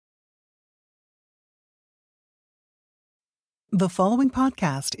The following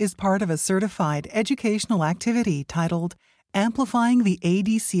podcast is part of a certified educational activity titled Amplifying the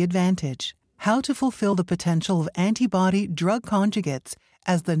ADC Advantage: How to Fulfill the Potential of Antibody Drug Conjugates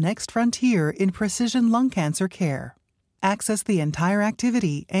as the Next Frontier in Precision Lung Cancer Care. Access the entire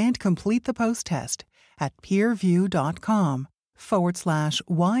activity and complete the post-test at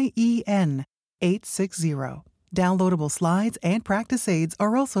peerview.com/YEN860. Downloadable slides and practice aids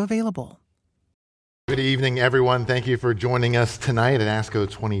are also available. Good evening, everyone. Thank you for joining us tonight at ASCO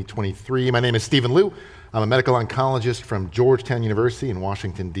 2023. My name is Stephen Liu. I'm a medical oncologist from Georgetown University in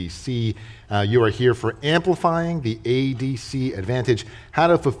Washington, D.C. You are here for Amplifying the ADC Advantage: How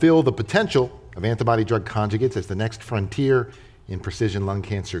to Fulfill the Potential of Antibody Drug Conjugates as the Next Frontier in Precision Lung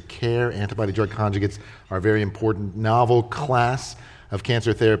Cancer Care. Antibody drug conjugates are a very important novel class of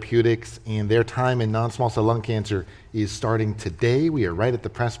cancer therapeutics, and their time in non-small cell lung cancer is starting today. We are right at the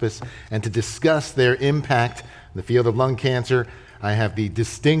precipice, and to discuss their impact in the field of lung cancer, I have the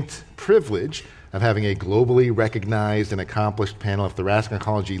distinct privilege of having a globally recognized and accomplished panel of thoracic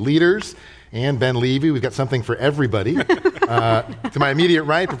oncology leaders, and Ben Levy. We've got something for everybody. To my immediate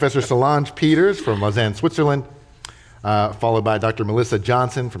right, Professor Solange Peters from Lausanne, Switzerland, followed by Dr. Melissa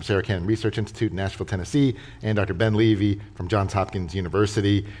Johnson from Sarah Cannon Research Institute in Nashville, Tennessee, and Dr. Ben Levy from Johns Hopkins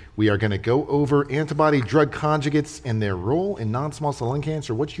University. We are going to go over antibody drug conjugates and their role in non-small cell lung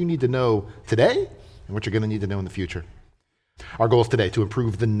cancer, what you need to know today and what you're going to need to know in the future. Our goal is today to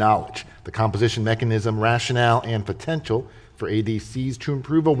improve the knowledge, the composition, mechanism, rationale, and potential for ADCs, to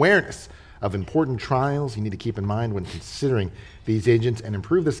improve awareness of important trials you need to keep in mind when considering these agents, and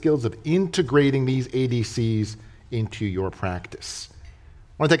improve the skills of integrating these ADCs into your practice. I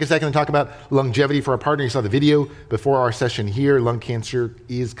want to take a second and talk about longevity for our partner. You saw the video before our session here. Lung cancer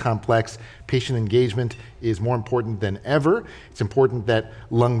is complex. Patient engagement is more important than ever. It's important that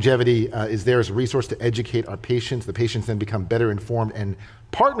longevity is there as a resource to educate our patients. The patients then become better informed and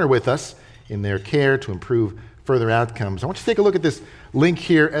partner with us in their care to improve further outcomes. I want you to take a look at this link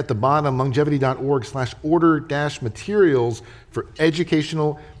here at the bottom, longevity.org/order-materials for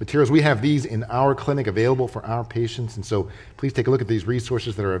educational materials. We have these in our clinic available for our patients, and so please take a look at these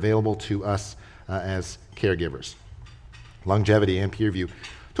resources that are available to us as caregivers. Longevity and PeerView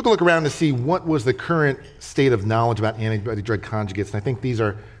took a look around to see what was the current state of knowledge about antibody drug conjugates, and I think these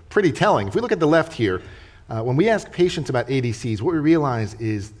are pretty telling. If we look at the left here, when we ask patients about ADCs, what we realize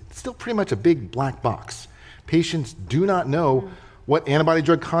is it's still pretty much a big black box. Patients do not know what antibody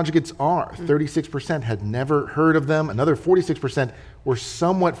drug conjugates are. 36% had never heard of them. Another 46% were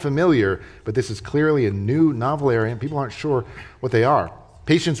somewhat familiar, but this is clearly a new, novel area, and people aren't sure what they are.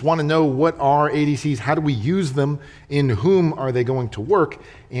 Patients want to know, what are ADCs? How do we use them? In whom are they going to work?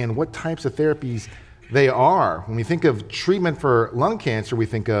 And what types of therapies they are. When we think of treatment for lung cancer, we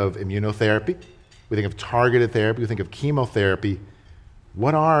think of immunotherapy. We think of targeted therapy. We think of chemotherapy.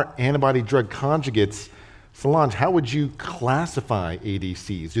 What are antibody drug conjugates? Solange, how would you classify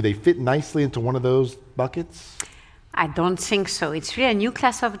ADCs? Do they fit nicely into one of those buckets? I don't think so. It's really a new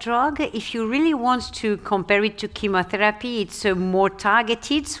class of drug. If you really want to compare it to chemotherapy, it's more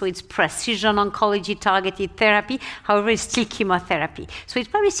targeted, so it's precision oncology targeted therapy. However, it's still chemotherapy. So it's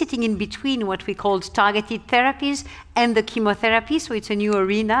probably sitting in between what we call targeted therapies and the chemotherapy, so it's a new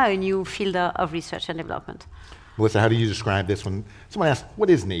arena, a new field of research and development. Melissa, how do you describe this when someone asks, what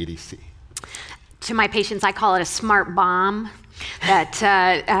is an ADC? To my patients, I call it a smart bomb that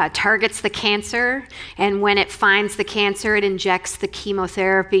targets the cancer, and when it finds the cancer, it injects the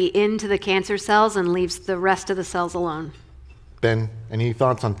chemotherapy into the cancer cells and leaves the rest of the cells alone. Ben, any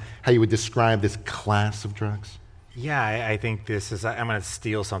thoughts on how you would describe this class of drugs? Yeah, I think this is, I'm going to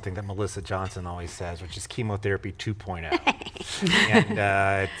steal something that Melissa Johnson always says, which is chemotherapy 2.0.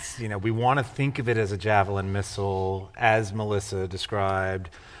 And we want to think of it as a javelin missile, as Melissa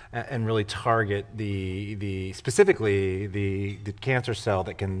described, and really target specifically the cancer cell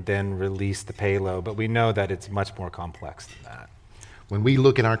that can then release the payload. But we know that it's much more complex than that. When we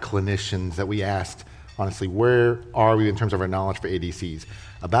look at our clinicians that we asked, honestly, where are we in terms of our knowledge for ADCs?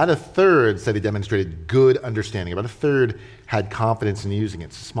 About a third said they demonstrated good understanding. About a third had confidence in using it.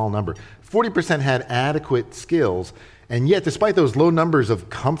 It's a small number. 40% had adequate skills. And yet, despite those low numbers of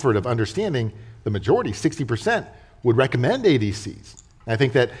comfort of understanding, the majority, 60%, would recommend ADCs. I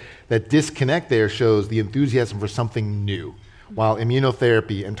think that disconnect there shows the enthusiasm for something new. While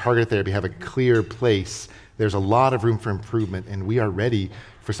immunotherapy and targeted therapy have a clear place, there's a lot of room for improvement, and we are ready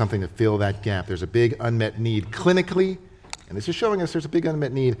for something to fill that gap. There's a big unmet need clinically, and this is showing us there's a big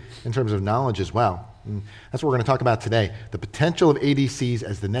unmet need in terms of knowledge as well. And that's what we're going to talk about today, the potential of ADCs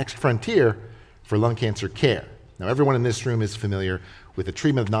as the next frontier for lung cancer care. Now, everyone in this room is familiar with the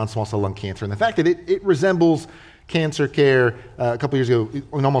treatment of non-small cell lung cancer and the fact that it resembles cancer care a couple years ago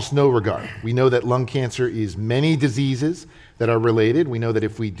in almost no regard. We know that lung cancer is many diseases that are related. We know that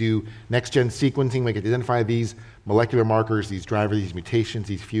if we do next-gen sequencing, we can identify these molecular markers, these drivers, these mutations,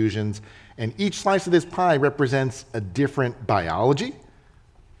 these fusions, and each slice of this pie represents a different biology,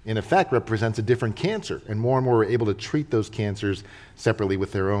 in effect represents a different cancer, and more we're able to treat those cancers separately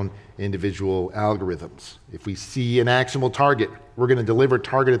with their own individual algorithms. If we see an actionable target, we're going to deliver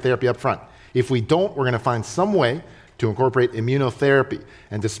targeted therapy up front. If we don't, we're going to find some way to incorporate immunotherapy.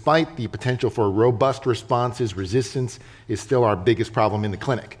 And despite the potential for robust responses, resistance is still our biggest problem in the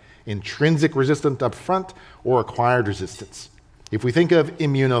clinic. Intrinsic resistance up front or acquired resistance. If we think of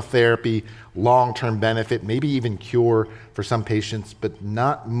immunotherapy, long-term benefit, maybe even cure for some patients, but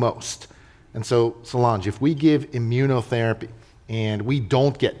not most. And so, Solange, if we give immunotherapy and we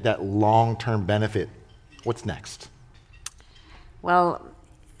don't get that long-term benefit, what's next? Well,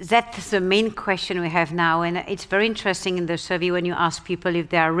 that's the main question we have now, and it's very interesting in the survey when you ask people if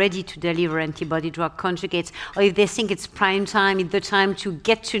they are ready to deliver antibody drug conjugates, or if they think it's prime time, it's the time to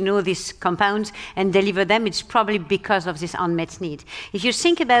get to know these compounds and deliver them. It's probably because of this unmet need. If you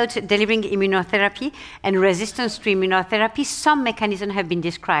think about delivering immunotherapy and resistance to immunotherapy, some mechanisms have been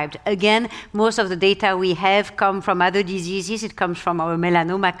described. Again, most of the data we have come from other diseases. It comes from our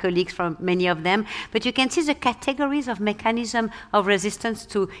melanoma colleagues, from many of them. But you can see the categories of mechanism of resistance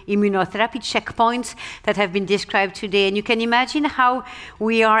to immunotherapy checkpoints that have been described today. And you can imagine how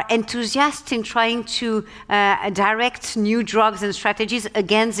we are enthusiastic in trying to direct new drugs and strategies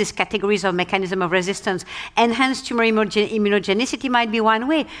against these categories of mechanism of resistance. Enhanced tumor immunogenicity might be one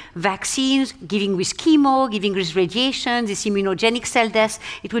way. Vaccines, giving with chemo, giving with radiation, this immunogenic cell death,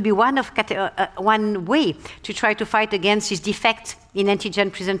 it would be one way to try to fight against this defect in antigen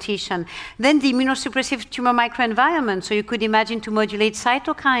presentation. Then the immunosuppressive tumor microenvironment. So you could imagine to modulate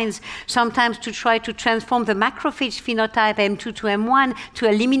cytokines, sometimes to try to transform the macrophage phenotype M2 to M1 to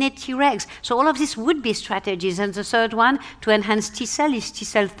eliminate Tregs. So all of this would be strategies. And the third one, to enhance T-cell, is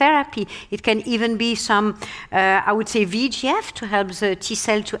T-cell therapy. It can even be some, I would say, VEGF to help the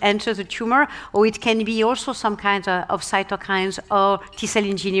T-cell to enter the tumor, or it can be also some kinds of cytokines or T-cell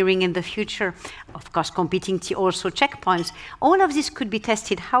engineering in the future. Of course, competing also checkpoints. All of this could be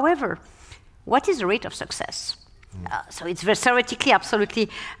tested. However, what is the rate of success? So it's theoretically absolutely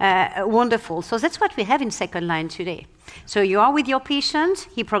wonderful. So that's what we have in second line today. So you are with your patient,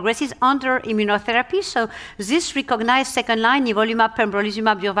 he progresses under immunotherapy. So this recognized second line, nivolumab,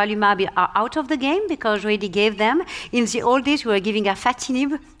 pembrolizumab, durvalumab are out of the game because we already gave them. In the old days, we were giving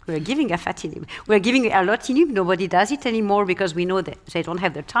afatinib. We're giving erlotinib. Nobody does it anymore because we know that they don't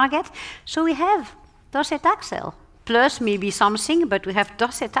have the target. So we have docetaxel. Plus maybe something, but we have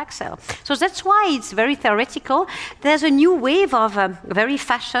docetaxel. So that's why it's very theoretical. There's a new wave of very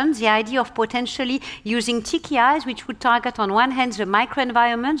fashion, the idea of potentially using TKIs, which would target on one hand the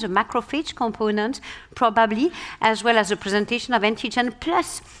microenvironment, the macrophage component, probably, as well as the presentation of antigen,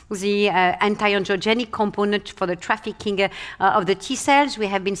 plus the anti-angiogenic component for the trafficking of the T cells. We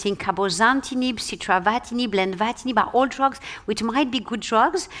have been seeing cabozantinib, sitravatinib, lenvatinib are all drugs which might be good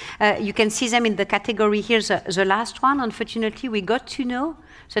drugs. You can see them in the category here, the last one. Unfortunately, we got to know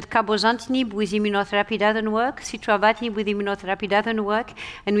that cabozantinib with immunotherapy doesn't work, sitravatinib with immunotherapy doesn't work,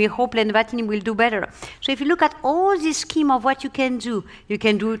 and we hope lenvatinib will do better. So if you look at all this scheme of what you can do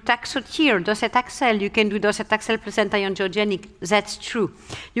taxotere, docetaxel, you can do docetaxel plus anti-angiogenic, that's true.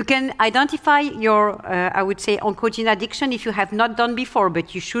 You can identify your, I would say, oncogene addiction if you have not done before,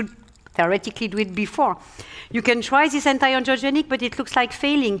 but you should theoretically do it before. You can try this anti-angiogenic, but it looks like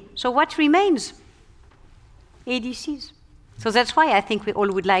failing. So what remains? ADCs. So that's why I think we all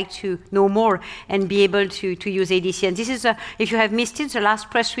would like to know more and be able to use ADC. And this is, if you have missed it, the last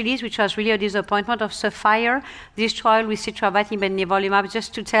press release, which was really a disappointment of Sapphire, this trial with sitravatinib and nivolumab,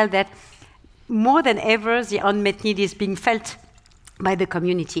 just to tell that more than ever, the unmet need is being felt by the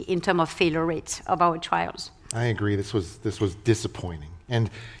community in terms of failure rates of our trials. I agree. This was disappointing.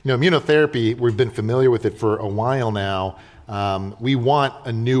 And immunotherapy, we've been familiar with it for a while now. We want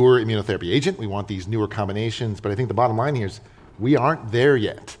a newer immunotherapy agent. We want these newer combinations. But I think the bottom line here is we aren't there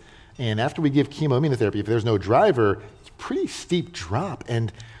yet. And after we give chemoimmunotherapy, if there's no driver, it's a pretty steep drop.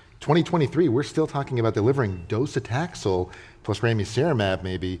 And 2023, we're still talking about delivering docetaxel plus ramucirumab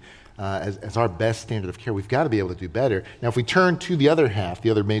maybe as our best standard of care. We've got to be able to do better. Now, if we turn to the other half, the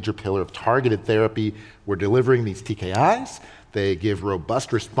other major pillar of targeted therapy, we're delivering these TKIs. They give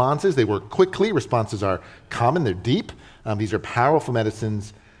robust responses. They work quickly. Responses are common. They're deep. These are powerful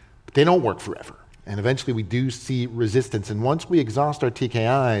medicines, but they don't work forever. And eventually we do see resistance. And once we exhaust our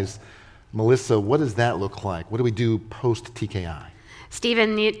TKIs, Melissa, what does that look like? What do we do post-TKI?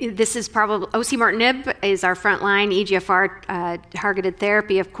 Stephen, this is probably, osimertinib is our frontline EGFR targeted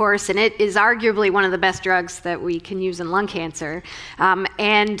therapy, of course, and it is arguably one of the best drugs that we can use in lung cancer.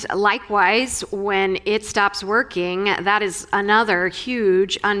 And likewise, when it stops working, that is another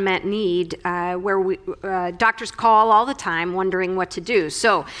huge unmet need where doctors call all the time wondering what to do.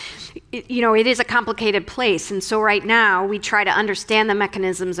 So, it is a complicated place. And so right now, we try to understand the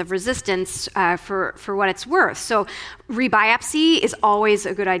mechanisms of resistance for what it's worth. So rebiopsy is always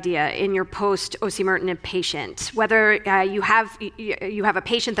a good idea in your post-osimertinib patient. Whether you have a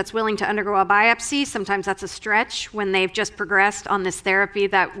patient that's willing to undergo a biopsy, sometimes that's a stretch when they've just progressed on this therapy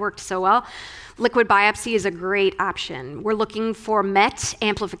that worked so well. Liquid biopsy is a great option. We're looking for MET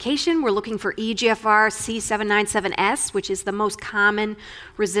amplification. We're looking for EGFR C797S, which is the most common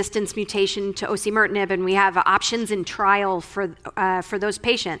resistance mutation to osimertinib, and we have options in trial for those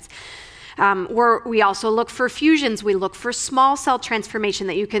patients. We also look for fusions. We look for small cell transformation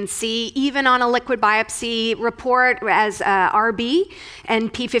that you can see even on a liquid biopsy report as RB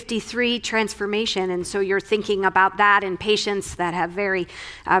and P53 transformation. And so you're thinking about that in patients that have very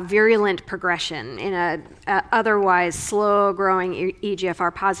virulent progression in a otherwise slow-growing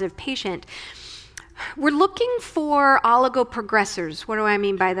EGFR positive patient. We're looking for oligoprogressors. What do I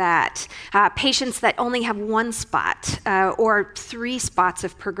mean by that? Patients that only have one spot or 3 spots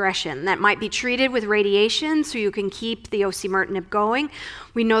of progression that might be treated with radiation so you can keep the osimertinib going.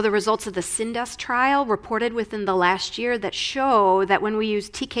 We know the results of the CINDUS trial reported within the last year that show that when we use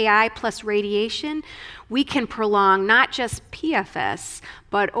TKI plus radiation, we can prolong not just PFS,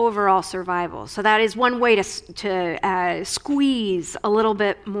 but overall survival. So that is one way to squeeze a little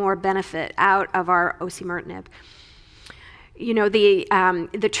bit more benefit out of our osimertinib.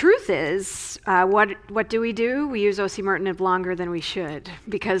 The truth is, what do? We use osimertinib longer than we should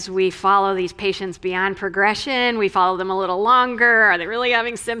because we follow these patients beyond progression. We follow them a little longer. Are they really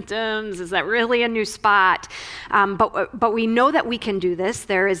having symptoms? Is that really a new spot? But we know that we can do this.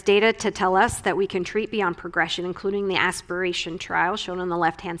 There is data to tell us that we can treat beyond progression, including the aspiration trial shown on the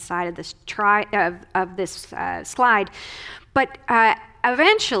left-hand side of this slide. But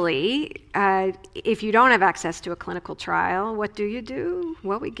eventually, if you don't have access to a clinical trial, what do?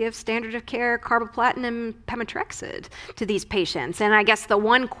 Well, we give standard of care carboplatin and pemetrexed to these patients. And I guess the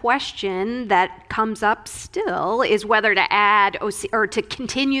one question that comes up still is whether to add or to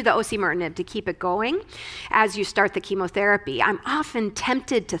continue the osimertinib to keep it going as you start the chemotherapy. I'm often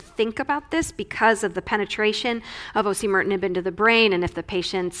tempted to think about this because of the penetration of osimertinib into the brain. And if the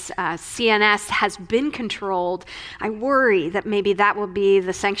patient's CNS has been controlled, I worry that maybe that will be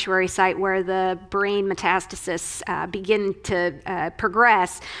the sanctuary site where the brain metastasis begin to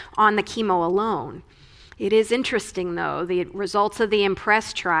progress on the chemo alone. It is interesting, though, the results of the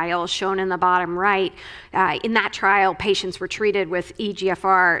IMPRESS trial shown in the bottom right. In that trial, patients were treated with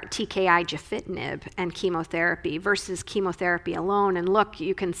EGFR TKI gefitinib and chemotherapy versus chemotherapy alone. And look,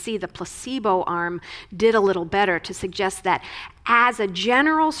 you can see the placebo arm did a little better to suggest that as a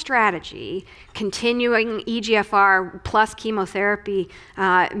general strategy, continuing EGFR plus chemotherapy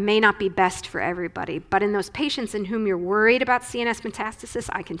may not be best for everybody. But in those patients in whom you're worried about CNS metastasis,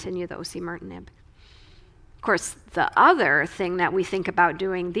 I continue the osimertinib. Of course, the other thing that we think about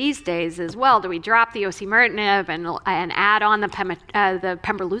doing these days is, well, do we drop the osimertinib and add on the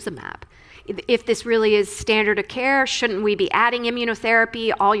pembrolizumab? If this really is standard of care, shouldn't we be adding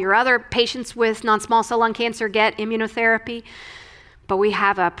immunotherapy? All your other patients with non-small cell lung cancer get immunotherapy. But we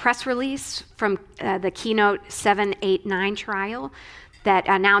have a press release from the Keynote 789 trial that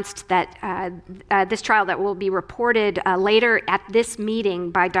announced that this trial that will be reported later at this meeting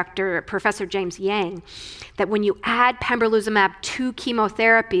by Professor James Yang, that when you add pembrolizumab to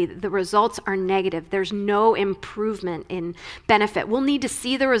chemotherapy, the results are negative. There's no improvement in benefit. We'll need to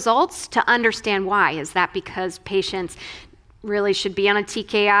see the results to understand why. Is that because patients really should be on a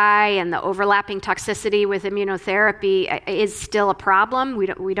TKI and the overlapping toxicity with immunotherapy is still a problem?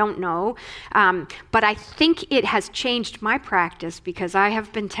 We don't know. But I think it has changed my practice because I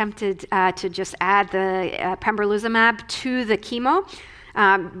have been tempted to just add the pembrolizumab to the chemo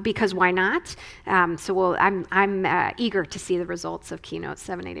because why not? I'm eager to see the results of Keynote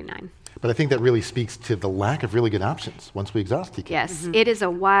 789. But I think that really speaks to the lack of really good options once we exhaust TKI. Yes, It is a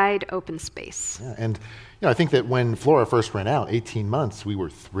wide open space. Yeah, and I think that when Flora first ran out, 18 months, we were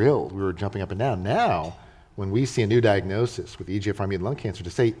thrilled. We were jumping up and down. Now, when we see a new diagnosis with EGFR mutant lung cancer, to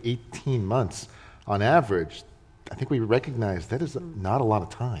say 18 months on average, I think we recognize that is not a lot of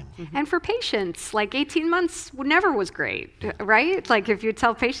time. Mm-hmm. And for patients, 18 months never was great, right? If you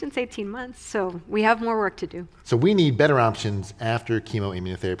tell patients 18 months, so we have more work to do. So we need better options after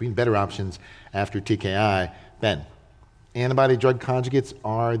chemoimmunotherapy and better options after TKI. Ben, antibody drug conjugates,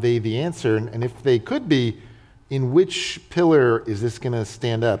 are they the answer? And if they could be, in which pillar is this going to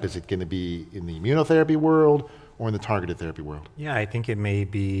stand up? Is it going to be in the immunotherapy world or in the targeted therapy world? Yeah, I think it may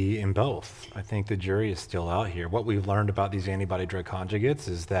be in both. I think the jury is still out here. What we've learned about these antibody drug conjugates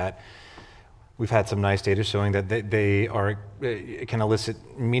is that we've had some nice data showing that they can elicit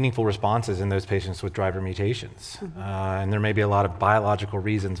meaningful responses in those patients with driver mutations. And there may be a lot of biological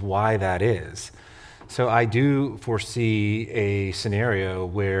reasons why that is. So I do foresee a scenario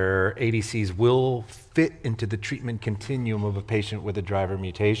where ADCs will fit into the treatment continuum of a patient with a driver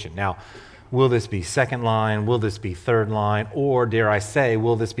mutation. Now, will this be second line? Will this be third line? Or dare I say,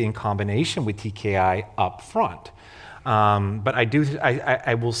 will this be in combination with TKI up front? But I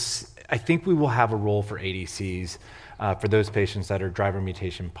think we will have a role for ADCs for those patients that are driver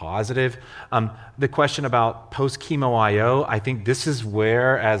mutation positive. The question about post-chemo IO, I think this is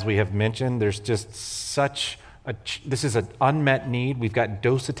where, as we have mentioned, there's just this is an unmet need. We've got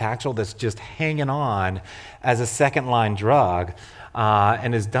docetaxel that's just hanging on as a second-line drug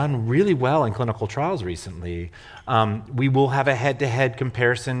and has done really well in clinical trials recently. We will have a head-to-head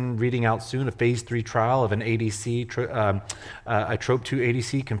comparison reading out soon, a phase 3 trial of an ADC, a TROP2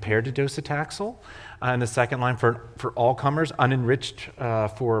 ADC compared to docetaxel in the second line for all comers,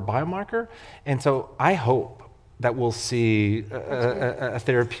 unenriched for biomarker. And so I hope that we'll see a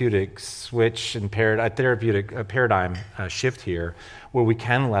therapeutic switch and a therapeutic paradigm shift here where we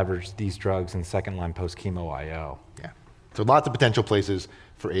can leverage these drugs in second line post-chemo IO. Yeah. So lots of potential places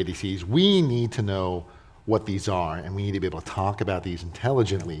for ADCs. We need to know what these are, and we need to be able to talk about these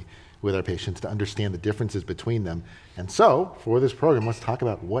intelligently with our patients to understand the differences between them. And so, for this program, let's talk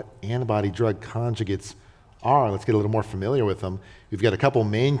about what antibody drug conjugates are. Let's get a little more familiar with them. We've got a couple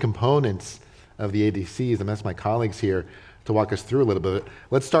main components of the ADCs, and that's my colleagues here to walk us through a little bit.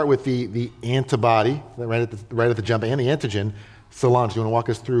 Let's start with the antibody, right at the jump, and the antigen. Solange, do you want to walk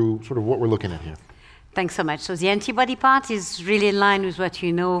us through sort of what we're looking at here? Thanks so much. So the antibody part is really in line with what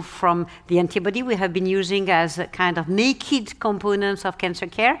you know from the antibody we have been using as a kind of naked components of cancer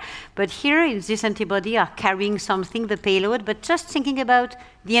care. But here in this antibody are carrying something, the payload, but just thinking about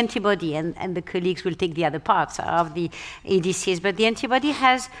the antibody, and the colleagues will take the other parts of the ADCs. But the antibody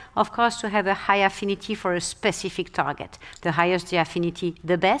has, of course, to have a high affinity for a specific target. The higher the affinity,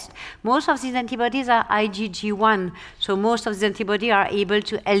 the best. Most of these antibodies are IgG1, so most of these antibodies are able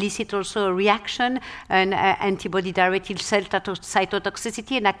to elicit also a reaction, an antibody-directed cell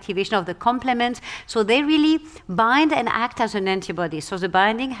cytotoxicity and activation of the complement. So they really bind and act as an antibody. So the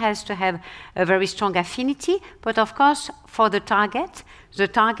binding has to have a very strong affinity, but of course, for the target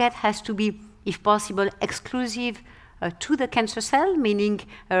has to be, if possible, exclusive to the cancer cell, meaning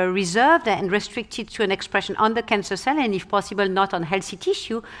reserved and restricted to an expression on the cancer cell, and if possible, not on healthy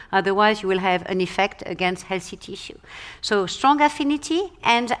tissue. Otherwise, you will have an effect against healthy tissue. So strong affinity,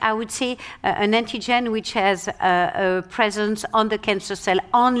 and I would say an antigen which has a presence on the cancer cell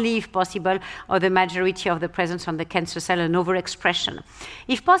only if possible, or the majority of the presence on the cancer cell, an overexpression.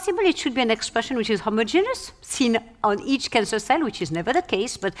 If possible, it should be an expression which is homogeneous, seen on each cancer cell, which is never the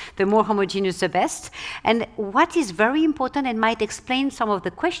case, but the more homogeneous, the best. And what is very important and might explain some of the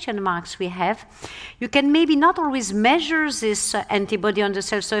question marks we have, you can maybe not always measure this antibody on the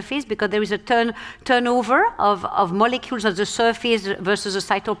cell surface because there is a turnover of molecules on the surface versus the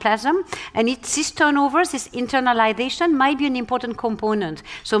cytoplasm. And this turnover, this internalization might be an important component.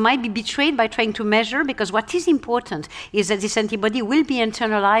 So might be betrayed by trying to measure, because what is important is that this antibody will be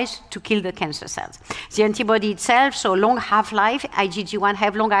internalized to kill the cancer cells. The antibody itself, so long half-life, IgG1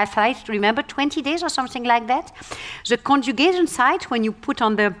 have long half-life, remember 20 days or something like that. The conjugation site, when you put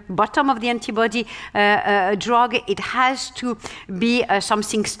on the bottom of the antibody drug, it has to be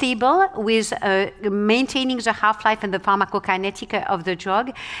something stable with maintaining the half-life and the pharmacokinetic of the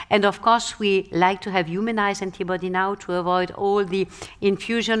drug. And of course, we like to have humanized antibody now to avoid all the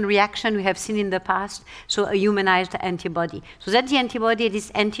infusion reaction we have seen in the past. So a humanized antibody. So that's the antibody,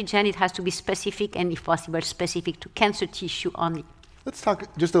 this antigen, it has to be specific and if possible specific to cancer tissue only. Let's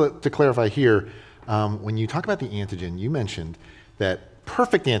talk, just to clarify here, when you talk about the antigen, you mentioned that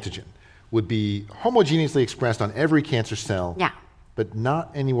perfect antigen would be homogeneously expressed on every cancer cell, but not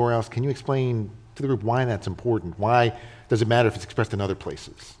anywhere else. Can you explain to the group why that's important? Why does it matter if it's expressed in other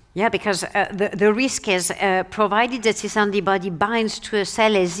places? Yeah, because the risk is, provided that this antibody binds to a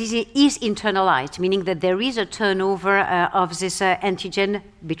cell as is internalized, meaning that there is a turnover of this antigen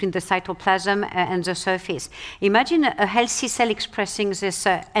between the cytoplasm and the surface. Imagine a healthy cell expressing this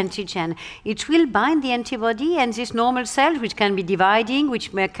antigen. It will bind the antibody, and this normal cell, which can be dividing,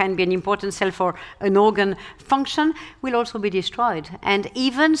 which can be an important cell for an organ function, will also be destroyed. And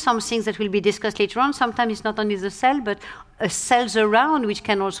even some things that will be discussed later on, sometimes it's not only the cell, but cells around which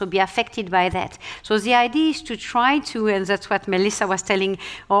can also be affected by that. So the idea is to try to, and that's what Melissa was telling,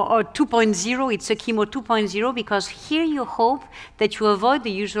 or 2.0, it's a chemo 2.0, because here you hope that you avoid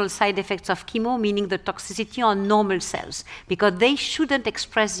the usual side effects of chemo, meaning the toxicity on normal cells, because they shouldn't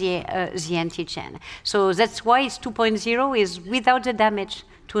express the antigen. So that's why it's 2.0, is without the damage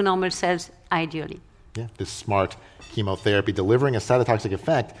to normal cells, ideally. Yeah, this smart chemotherapy delivering a cytotoxic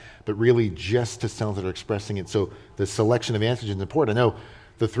effect, but really just to cells that are expressing it. So the selection of antigens is important. I know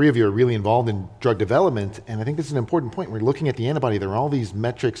the three of you are really involved in drug development, and I think this is an important point. We're looking at the antibody. There are all these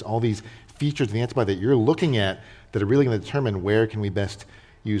metrics, all these features of the antibody that you're looking at that are really going to determine where can we best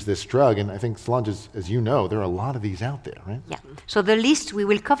use this drug. And I think, Solange, as you know, there are a lot of these out there, right? Yeah. So the list, we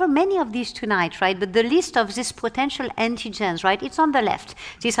will cover many of these tonight, right? But the list of these potential antigens, right, it's on the left.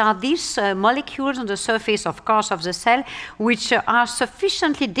 These are these molecules on the surface, of course, of the cell, which are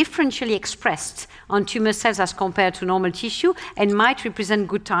sufficiently differentially expressed on tumor cells as compared to normal tissue and might represent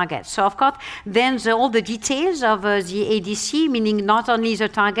good targets. So, of course, then all the details of the ADC, meaning not only the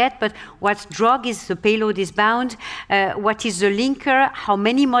target, but what drug is, the payload is bound, what is the linker, how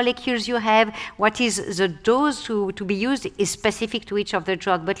many molecules you have, what is the dose to be used is specific to each of the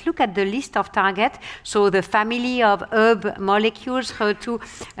drug. But look at the list of target. So the family of ERB molecules, HER2,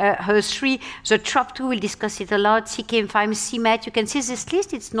 HER3, the TROP2, we'll discuss it a lot, CKM5, CMET. You can see this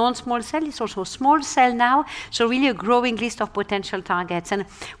list, it's non-small cell, it's also small cell now, so really a growing list of potential targets. And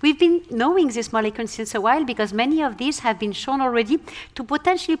we've been knowing this molecule since a while because many of these have been shown already to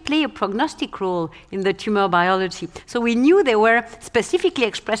potentially play a prognostic role in the tumor biology. So we knew they were specifically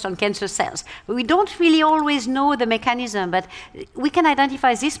expressed on cancer cells. We don't really always know the mechanism, but we can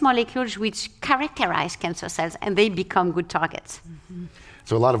identify these molecules which characterize cancer cells and they become good targets. Mm-hmm.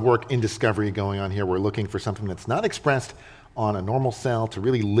 So a lot of work in discovery going on here. We're looking for something that's not expressed on a normal cell to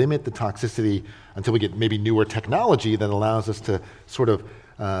really limit the toxicity until we get maybe newer technology that allows us to sort of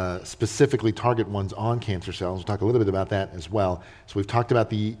specifically target ones on cancer cells. We'll talk a little bit about that as well. So we've talked about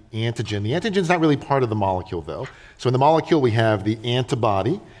the antigen. The antigen's not really part of the molecule, though. So in the molecule, we have the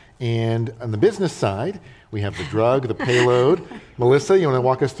antibody, and on the business side, we have the drug, the payload. Melissa, you want to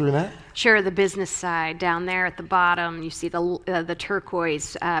walk us through that? Sure, the business side down there at the bottom, you see the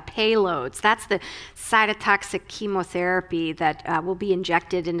turquoise payloads. That's the cytotoxic chemotherapy that will be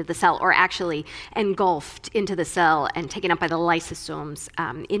injected into the cell, or actually engulfed into the cell and taken up by the lysosomes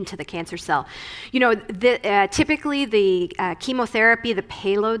into the cancer cell. You know, typically the chemotherapy, the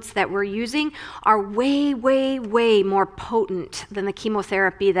payloads that we're using are way, way, way more potent than the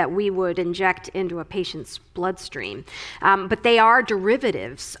chemotherapy that we would inject into a patient's bloodstream. But they are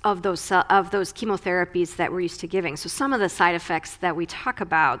derivatives of those chemotherapies that we're used to giving. So some of the side effects that we talk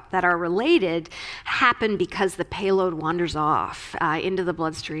about that are related happen because the payload wanders off into the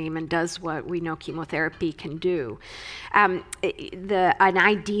bloodstream and does what we know chemotherapy can do. An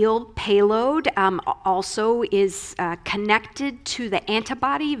ideal payload also is connected to the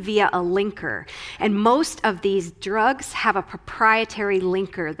antibody via a linker. And most of these drugs have a proprietary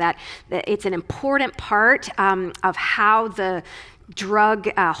linker that it's an important part of how the drug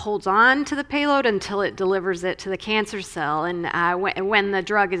holds on to the payload until it delivers it to the cancer cell. And when the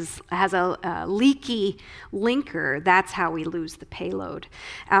drug has a leaky linker, that's how we lose the payload.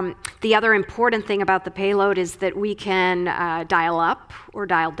 The other important thing about the payload is that we can dial up or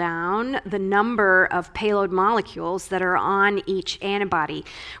dial down the number of payload molecules that are on each antibody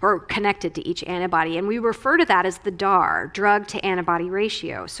or connected to each antibody. And we refer to that as the DAR, drug to antibody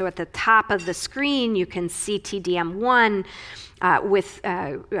ratio. So at the top of the screen, you can see TDM1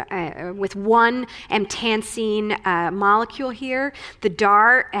 with one amtansine molecule here. The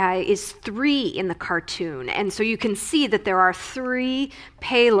DAR is 3 in the cartoon. And so you can see that there are 3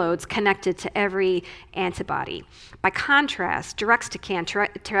 payloads connected to every antibody. By contrast,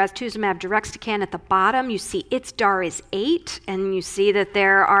 trastuzumab deruxtecan at the bottom, you see its DAR is 8, and you see that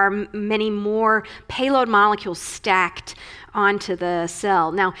there are many more payload molecules stacked onto the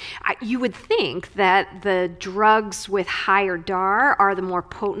cell. Now, you would think that the drugs with higher DAR are the more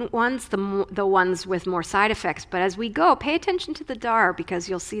potent ones, the ones with more side effects. But as we go, pay attention to the DAR because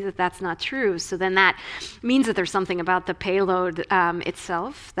you'll see that that's not true. So then that means that there's something about the payload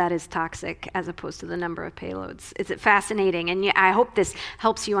itself that is toxic as opposed to the number of payloads. It's fascinating. And I hope this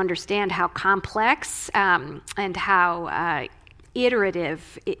helps you understand how complex and how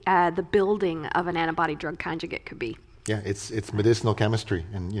iterative the building of an antibody drug conjugate could be. Yeah, it's medicinal chemistry,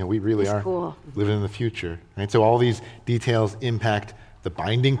 and we really are cool. living in the future, right? So all these details impact the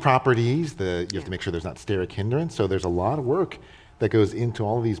binding properties. You have to make sure there's not steric hindrance. So there's a lot of work that goes into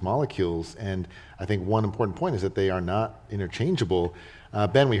all of these molecules, and I think one important point is that they are not interchangeable.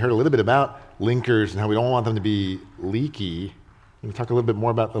 Ben, we heard a little bit about linkers and how we don't want them to be leaky. Can you talk a little bit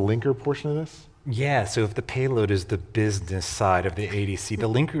more about the linker portion of this? Yeah, so if the payload is the business side of the ADC, the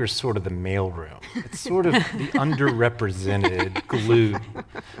linker is sort of the mailroom. It's sort of the underrepresented glue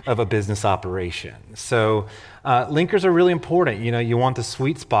of a business operation. So linkers are really important. You want the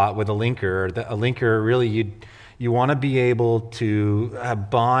sweet spot with a linker. A linker, really, you want to be able to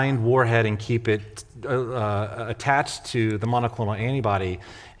bind warhead and keep it attached to the monoclonal antibody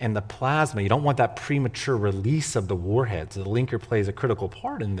and the plasma. You don't want that premature release of the warhead. So the linker plays a critical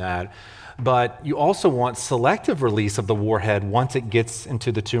part in that. But you also want selective release of the warhead once it gets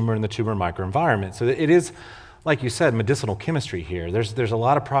into the tumor and the tumor microenvironment. So it is, like you said, medicinal chemistry here. There's a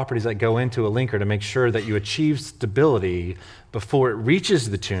lot of properties that go into a linker to make sure that you achieve stability before it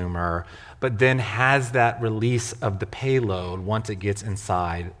reaches the tumor, but then has that release of the payload once it gets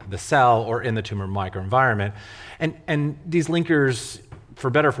inside the cell or in the tumor microenvironment. And these linkers, for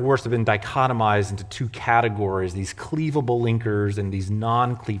better or for worse, have been dichotomized into two categories, these cleavable linkers and these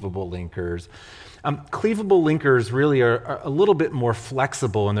non-cleavable linkers. Cleavable linkers really are a little bit more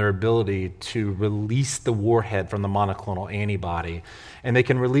flexible in their ability to release the warhead from the monoclonal antibody. And they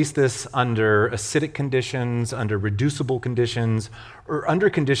can release this under acidic conditions, under reducible conditions, or under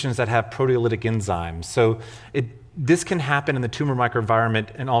conditions that have proteolytic enzymes. So this can happen in the tumor microenvironment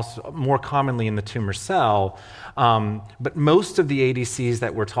and also more commonly in the tumor cell. But most of the ADCs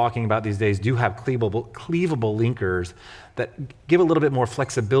that we're talking about these days do have cleavable linkers that give a little bit more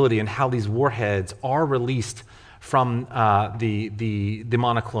flexibility in how these warheads are released from the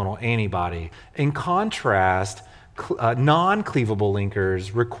monoclonal antibody. In contrast, non-cleavable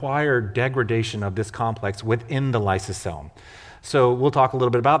linkers require degradation of this complex within the lysosome. So we'll talk a little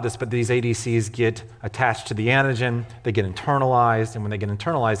bit about this, but these ADCs get attached to the antigen, they get internalized, and when they get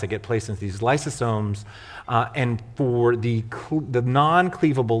internalized, they get placed into these lysosomes. And for the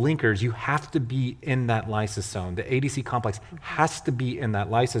non-cleavable linkers, you have to be in that lysosome. The ADC complex has to be in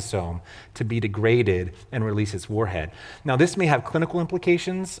that lysosome to be degraded and release its warhead. Now, this may have clinical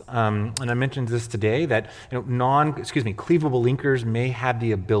implications, and I mentioned this today, that cleavable linkers may have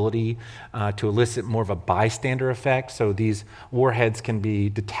the ability to elicit more of a bystander effect. So these warheads can be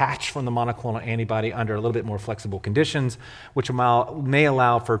detached from the monoclonal antibody under a little bit more flexible conditions, which may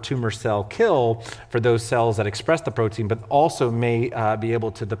allow for tumor cell kill for those cells that express the protein, but also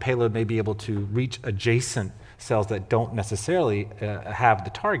the payload may be able to reach adjacent cells that don't necessarily have the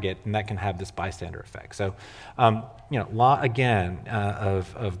target, and that can have this bystander effect. So, lot again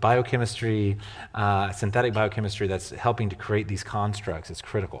of biochemistry, synthetic biochemistry that's helping to create these constructs is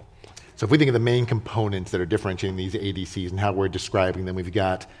critical. So if we think of the main components that are differentiating these ADCs and how we're describing them, we've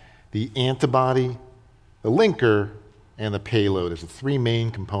got the antibody, the linker, and the payload as the three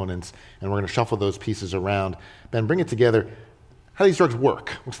main components, and we're going to shuffle those pieces around. Ben, bring it together. How do these drugs work?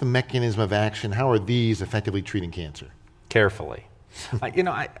 What's the mechanism of action? How are these effectively treating cancer? Carefully.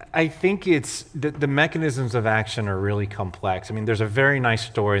 I think it's the mechanisms of action are really complex. I mean, there's a very nice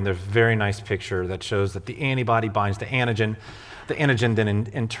story and there's a very nice picture that shows that the antibody binds to antigen. The antigen then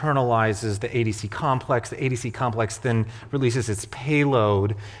internalizes the ADC complex. The ADC complex then releases its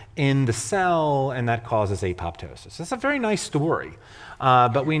payload in the cell, and that causes apoptosis. It's a very nice story.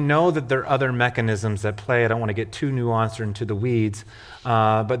 But we know that there are other mechanisms at play. I don't want to get too nuanced or into the weeds,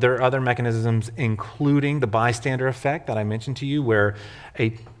 but there are other mechanisms, including the bystander effect that I mentioned to you, where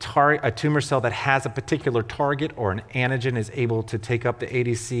a tumor cell that has a particular target or an antigen is able to take up the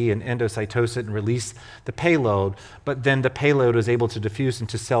ADC and endocytose it and release the payload, but then the payload is able to diffuse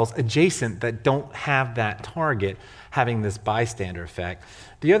into cells adjacent that don't have that target, having this bystander effect.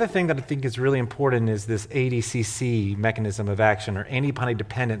 The other thing that I think is really important is this ADCC mechanism of action, or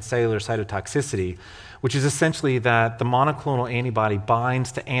antibody-dependent cellular cytotoxicity, which is essentially that the monoclonal antibody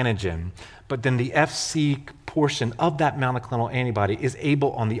binds to antigen, but then the Fc portion of that monoclonal antibody is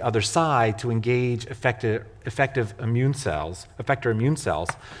able on the other side to engage effector immune cells,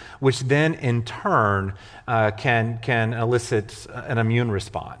 which then in turn can elicit an immune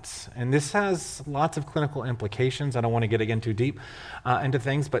response. And this has lots of clinical implications. I don't want to get again too deep into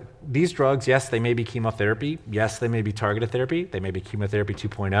things, but these drugs, yes, they may be chemotherapy. Yes, they may be targeted therapy. They may be chemotherapy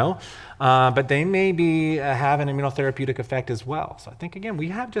 2.0, but they may have an immunotherapeutic effect as well. So I think, again, we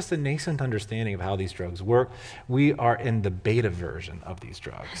have just a nascent understanding of how these drugs work. We are in the beta version of these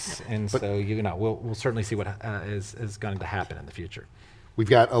drugs. And so, we'll certainly see what is going to happen in the future. We've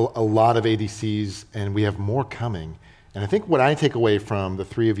got a lot of ADCs, and we have more coming. And I think what I take away from the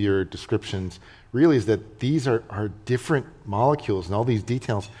three of your descriptions really is that these are different molecules, and all these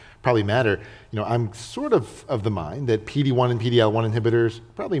details probably matter. I'm sort of the mind that PD-1 and PD-L1 inhibitors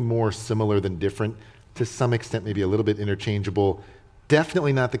probably more similar than different, to some extent maybe a little bit interchangeable.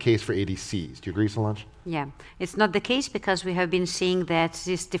 definitely not the case for ADCs. Do you agree, Solange? Yeah, it's not the case because we have been seeing that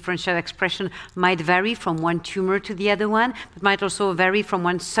this differential expression might vary from one tumor to the other one, but might also vary from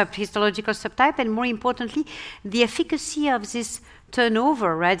one histological subtype, and more importantly, the efficacy of this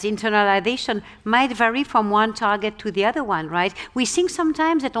turnover, right, the internalization might vary from one target to the other one, right? We think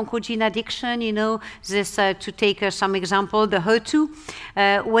sometimes that oncogene addiction, this, to take some example, the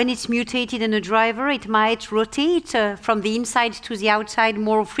HER2, when it's mutated in a driver, it might rotate from the inside to the outside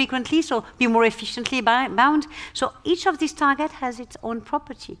more frequently, so be more efficiently bound. So each of these targets has its own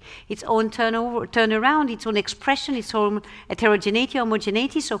property, its own turnaround, its own expression, its own heterogeneity,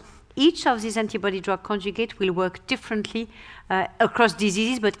 homogeneity. So each of these antibody-drug conjugates will work differently across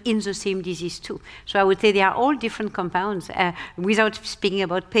diseases, but in the same disease too. So I would say they are all different compounds, without speaking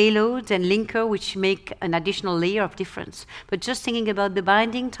about payloads and linker, which make an additional layer of difference. But just thinking about the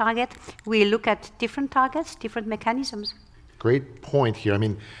binding target, we look at different targets, different mechanisms. Great point here. I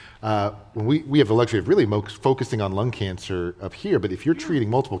mean, we have the luxury of really focusing on lung cancer up here, but if you're treating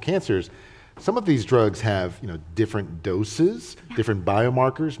multiple cancers, some of these drugs have, different doses, different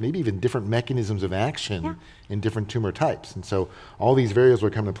biomarkers, maybe even different mechanisms of action in different tumor types. And so all these variables will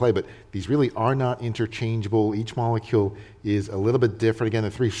come into play, but these really are not interchangeable. Each molecule is a little bit different. Again, the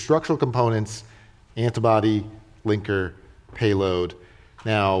three structural components: antibody, linker, payload.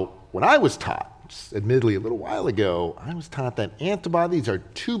 Now, when I was taught, admittedly a little while ago, I was taught that antibodies are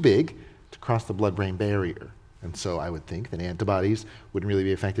too big to cross the blood-brain barrier. And so I would think that antibodies wouldn't really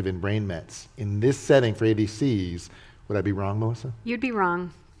be effective in brain mets. In this setting for ADCs, would I be wrong, Melissa? You'd be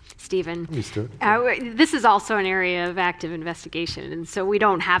wrong, Stephen. Understood. This is also an area of active investigation, and so we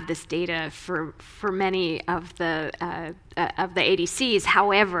don't have this data for many of the ADCs.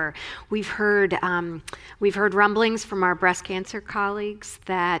 However, we've heard rumblings from our breast cancer colleagues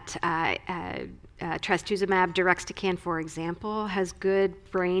that trastuzumab deruxtecan, for example, has good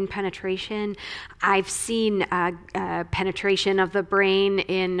brain penetration. I've seen penetration of the brain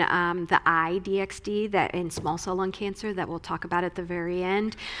in the IDXD, that in small cell lung cancer, that we'll talk about at the very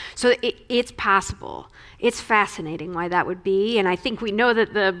end. So it's possible. It's fascinating why that would be, and I think we know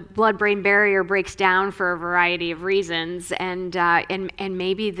that the blood-brain barrier breaks down for a variety of reasons, and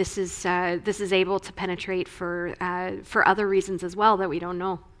maybe this is able to penetrate for other reasons as well that we don't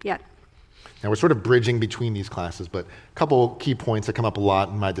know yet. Now, we're sort of bridging between these classes, but a couple key points that come up a lot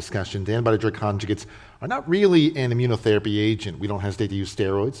in my discussions. Antibody-drug conjugates are not really an immunotherapy agent. We don't hesitate to use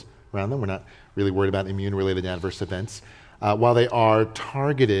steroids around them. We're not really worried about immune-related adverse events. While they are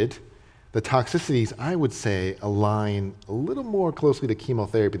targeted, the toxicities, I would say, align a little more closely to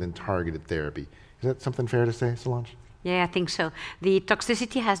chemotherapy than targeted therapy. Is that something fair to say, Solange? Yeah, I think so. The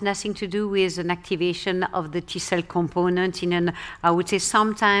toxicity has nothing to do with an activation of the T-cell component in an, I would say,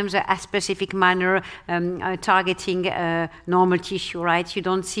 sometimes a specific manner, targeting normal tissue, right? You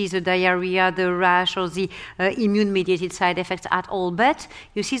don't see the diarrhea, the rash, or the immune-mediated side effects at all, but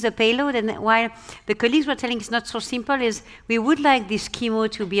you see the payload, and while the colleagues were telling it's not so simple, is we would like this chemo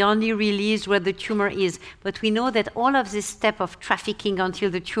to be only released where the tumor is, but we know that all of this step of trafficking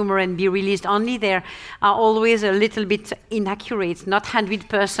until the tumor and be released only there are always a little bit inaccurate, not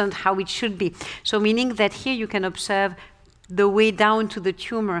 100% how it should be. So meaning that here you can observe the way down to the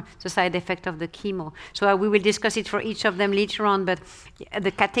tumor, the side effect of the chemo. So we will discuss it for each of them later on, but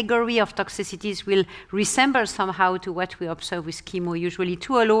the category of toxicities will resemble somehow to what we observe with chemo, usually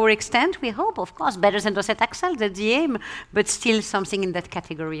to a lower extent, we hope, of course, better than docetaxel, that's the aim, but still something in that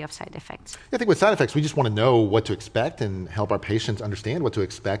category of side effects. I think with side effects, we just want to know what to expect and help our patients understand what to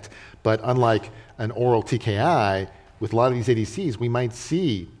expect. But unlike an oral TKI, with a lot of these ADCs, we might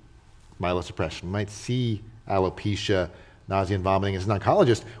see myelosuppression, we might see alopecia, nausea and vomiting. As an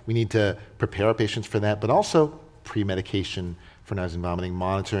oncologist, we need to prepare our patients for that, but also pre-medication for nausea and vomiting,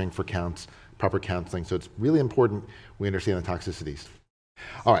 monitoring for counts, proper counseling. So it's really important we understand the toxicities.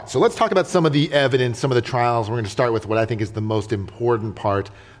 All right, so let's talk about some of the evidence, some of the trials. We're going to start with what I think is the most important part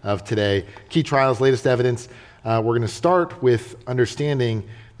of today. Key trials, latest evidence. We're going to start with understanding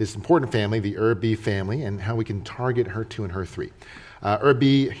this important family, the ERB family, and how we can target HER2 and HER3.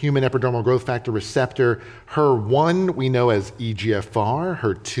 ERB, human epidermal growth factor receptor. HER1, we know as EGFR.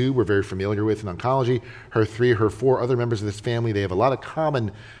 HER2, we're very familiar with in oncology. HER3, HER4, other members of this family, they have a lot of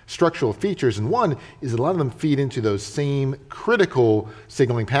common structural features, and one is a lot of them feed into those same critical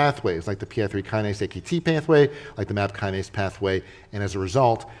signaling pathways, like the PI3 kinase AKT pathway, like the MAP kinase pathway, and as a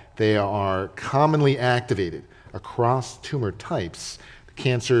result, they are commonly activated across tumor types.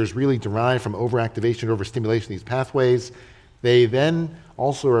 Cancers really derive from overactivation, overstimulation of these pathways. They then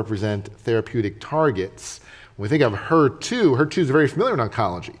also represent therapeutic targets. When we think of HER2 is very familiar in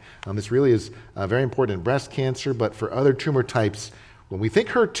oncology. This really is very important in breast cancer, but for other tumor types, When we think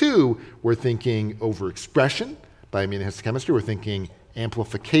HER2, we're thinking overexpression by immunohistochemistry. We're thinking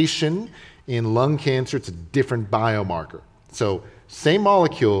amplification. In lung cancer, it's a different biomarker. So same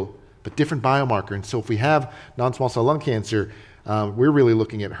molecule, but different biomarker. And so if we have non-small cell lung cancer, we're really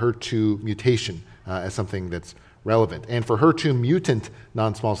looking at HER2 mutation as something that's relevant. And for HER2 mutant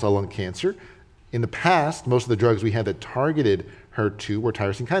non-small cell lung cancer, in the past, most of the drugs we had that targeted HER2 were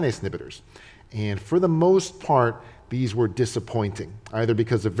tyrosine kinase inhibitors. And for the most part, these were disappointing, either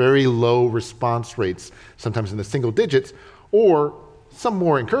because of very low response rates, sometimes in the single digits, or some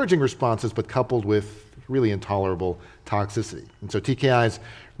more encouraging responses, but coupled with really intolerable toxicity. And so TKIs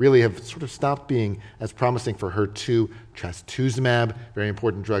really have sort of stopped being as promising for HER2. Trastuzumab, very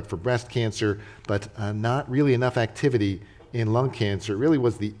important drug for breast cancer, but not really enough activity in lung cancer. It really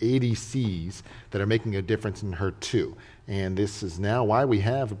was the ADCs that are making a difference in HER2. And this is now why we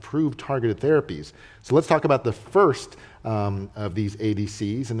have approved targeted therapies. So let's talk about the first of these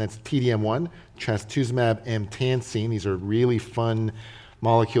ADCs, and that's TDM1, trastuzumab emtansine. These are really fun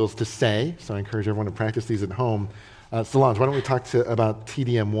molecules to say, so I encourage everyone to practice these at home. Solange, why don't we talk about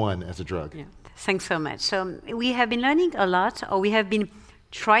TDM1 as a drug? Yeah. Thanks so much. So we have been learning a lot, or we have been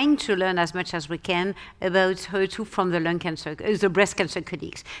trying to learn as much as we can about HER2 from the lung cancer, the breast cancer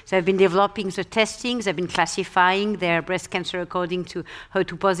colleagues. So they've been developing the testing, they've been classifying their breast cancer according to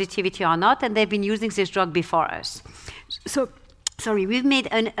HER2 positivity or not, and they've been using this drug before us. We've made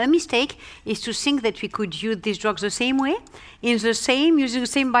a mistake is to think that we could use these drugs the same way, using the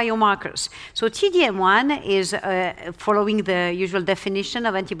same biomarkers. So TDM1 is following the usual definition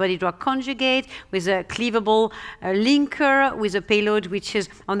of antibody drug conjugate with a cleavable linker with a payload which is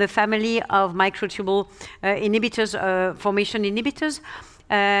on the family of microtubule inhibitors, formation inhibitors.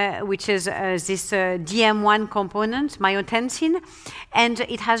 Which is this DM1 component, myotensin, and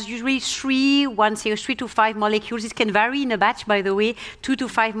it has usually 3 to 5 molecules. It can vary in a batch, by the way, 2 to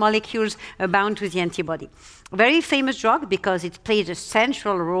 5 molecules bound to the antibody. Very famous drug because it played a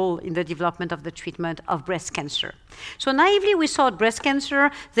central role in the development of the treatment of breast cancer. So naively, we thought breast cancer,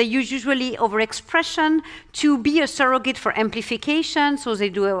 they use usually overexpression to be a surrogate for amplification. So they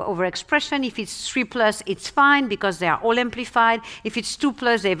do overexpression. If it's 3+, it's fine because they are all amplified. If it's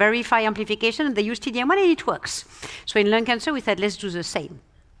 2+, they verify amplification and they use TDM1 and it works. So in lung cancer, we said, let's do the same.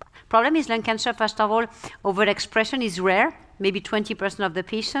 Problem is lung cancer, first of all, overexpression is rare. Maybe 20% of the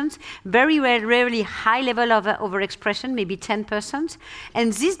patients, very rarely high level of overexpression, maybe 10%.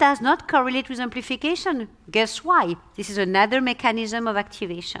 And this does not correlate with amplification. Guess why? This is another mechanism of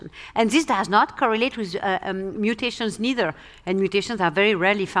activation. And this does not correlate with mutations neither. And mutations are very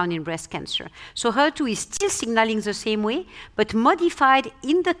rarely found in breast cancer. So HER2 is still signaling the same way, but modified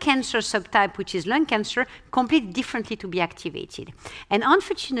in the cancer subtype, which is lung cancer, completely differently to be activated. And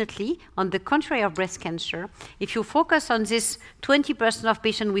unfortunately, on the contrary of breast cancer, if you focus on this 20% of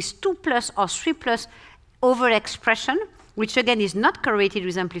patients with 2+ or 3+ overexpression, which again is not correlated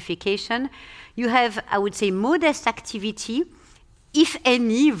with amplification, you have, I would say, modest activity, if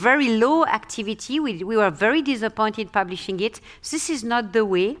any, very low activity. We were very disappointed publishing it. This is not the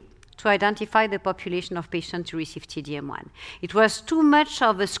way to identify the population of patients who receive TDM1. It was too much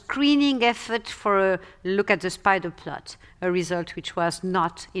of a screening effort for a look at the spider plot, a result which was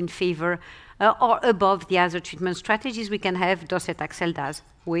not in favor or above the other treatment strategies we can have. Docetaxel does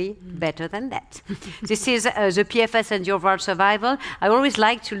way better than that. This is the PFS and the overall survival. I always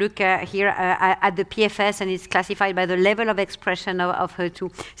like to look here at the PFS, and it's classified by the level of expression of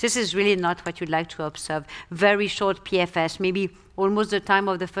HER2. This is really not what you'd like to observe. Very short PFS, maybe almost the time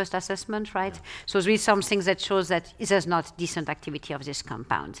of the first assessment, right? So there is some things that shows that there's not decent activity of this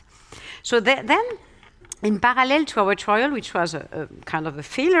compound. So then, in parallel to our trial, which was a kind of a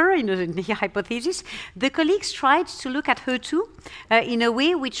failure in the hypothesis, the colleagues tried to look at HER2 in a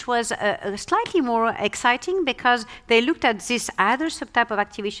way which was slightly more exciting because they looked at this other subtype of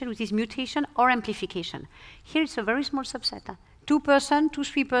activation, which is mutation or amplification. Here it's a very small subset. 2%,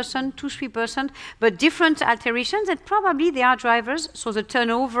 2-3%, 2-3%, but different alterations, and probably they are drivers. So the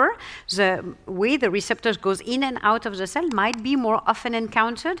turnover, the way the receptors goes in and out of the cell might be more often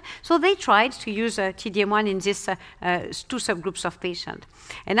encountered. So they tried to use TDM1 in these 2 subgroups of patients.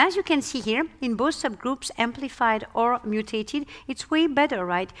 And as you can see here, in both subgroups, amplified or mutated, it's way better,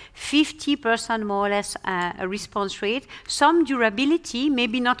 right? 50% more or less a response rate, some durability,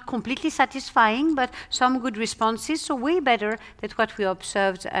 maybe not completely satisfying, but some good responses, so way better than what we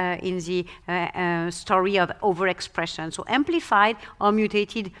observed in the story of overexpression. So amplified or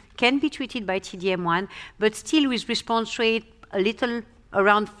mutated can be treated by TDM1, but still with response rate a little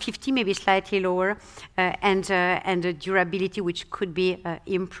around 50, maybe slightly lower, and a durability which could be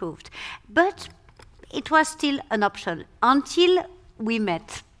improved. But it was still an option until we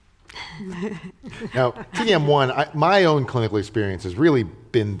met. Now, TDM1, my own clinical experience has really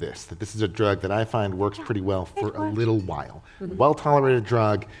been that this is a drug that I find works pretty well for a little while. Well-tolerated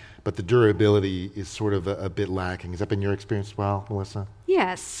drug, but the durability is sort of a bit lacking. Has that been your experience as well, Melissa?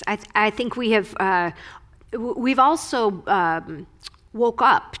 Yes, I think we've also woke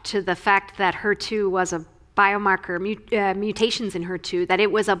up to the fact that HER2 was a biomarker, mutations in HER2, that it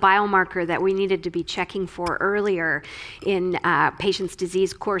was a biomarker that we needed to be checking for earlier in patients'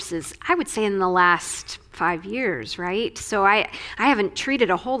 disease courses, I would say in the last 5 years, right? So I haven't treated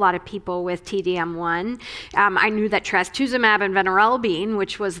a whole lot of people with TDM1. I knew that trastuzumab and venerelbine,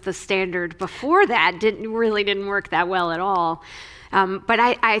 which was the standard before that, didn't work that well at all. But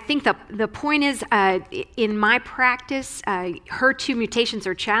I think the point is, in my practice, HER2 mutations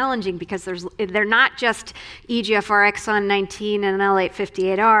are challenging because they're not just EGFR exon 19 and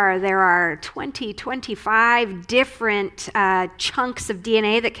L858R. There are 25 different chunks of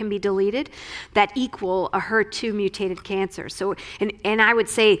DNA that can be deleted that equal a HER2 mutated cancer. So, and I would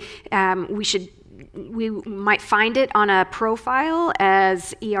say we might find it on a profile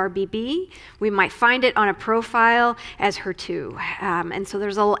as ERBB. We might find it on a profile as HER2. And so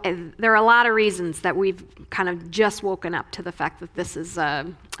there are a lot of reasons that we've kind of just woken up to the fact that this is a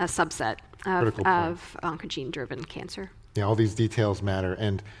subset of oncogene-driven cancer. Yeah, all these details matter.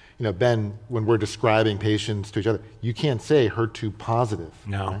 And Ben, when we're describing patients to each other, you can't say HER2 positive.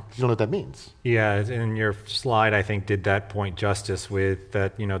 No. Right? You don't know what that means. Yeah, and your slide, I think, did that point justice with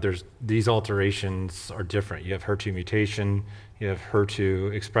that, there's these alterations are different. You have HER2 mutation, you have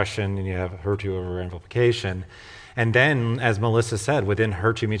HER2 expression, and you have HER2 overamplification. And then, as Melissa said, within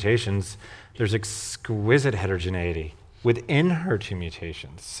HER2 mutations, there's exquisite heterogeneity within HER2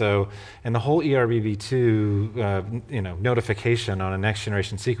 mutations. So, and the whole ERBB2, notification on a next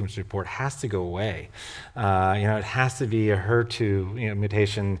generation sequence report has to go away. It has to be a HER2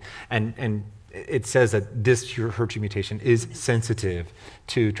 mutation, and it says that this HER2 mutation is sensitive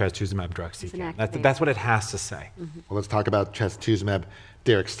to trastuzumab deruxtecan. That's what it has to say. Mm-hmm. Well, let's talk about trastuzumab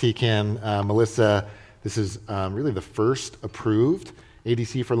deruxtecan. Melissa, this is really the first approved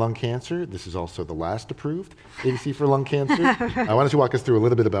ADC for lung cancer. This is also the last approved ADC for lung cancer. Why don't you walk us through a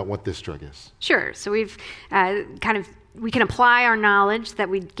little bit about what this drug is? Sure. So we've we can apply our knowledge that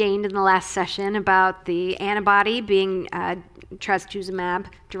we gained in the last session about the antibody being trastuzumab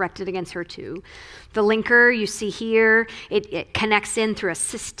directed against HER2. The linker you see here, it connects in through a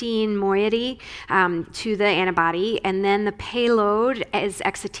cysteine moiety to the antibody, and then the payload is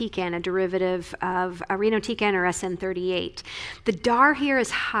exatecan, a derivative of irinotecan or SN38. The DAR here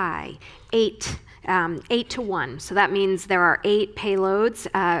is high, 8 to 1. So that means there are 8 payloads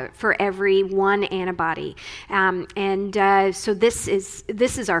for every 1 antibody. So this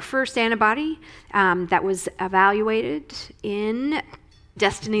is our first antibody that was evaluated in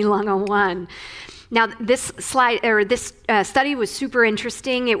DESTINY-Lung01. Now, this study was super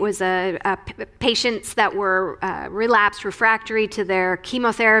interesting. It was patients that were relapsed refractory to their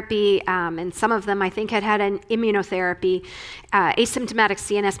chemotherapy, and some of them, I think, had an immunotherapy. Asymptomatic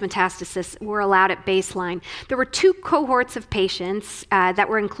CNS metastasis were allowed at baseline. There were 2 cohorts of patients that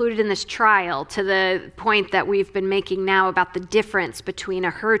were included in this trial, to the point that we've been making now about the difference between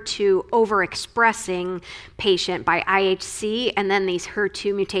a HER2 overexpressing patient by IHC and then these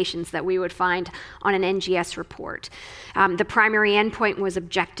HER2 mutations that we would find on an NGS report. The primary endpoint was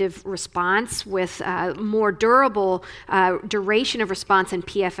objective response, with more durable duration of response and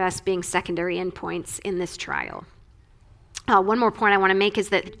PFS being secondary endpoints in this trial. One more point I want to make is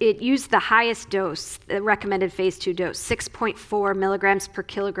that it used the highest dose, the recommended phase 2 dose, 6.4 milligrams per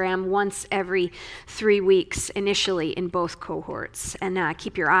kilogram once every 3 weeks initially in both cohorts. And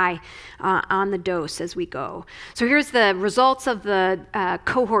keep your eye on the dose as we go. So here's the results of the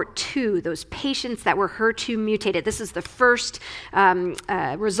cohort 2, those patients that were HER2 mutated. This is the first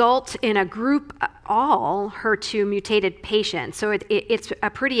result in a group all HER2 mutated patients. So it's a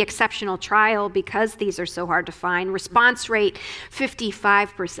pretty exceptional trial because these are so hard to find. Response rate,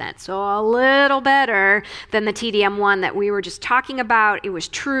 55%. So a little better than the TDM1 that we were just talking about. It was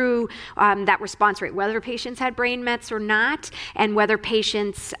true, that response rate, whether patients had brain mets or not, and whether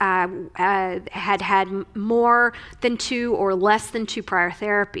patients had more than 2 or less than 2 prior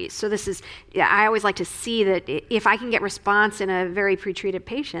therapies. So this is, I always like to see that if I can get response in a very pretreated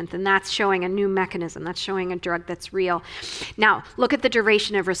patient, then that's showing a new mechanism mechanism. That's showing a drug that's real. Now, look at the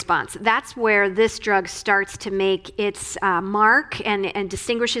duration of response. That's where this drug starts to make its mark and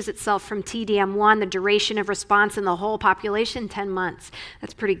distinguishes itself from TDM1. The duration of response in the whole population, 10 months.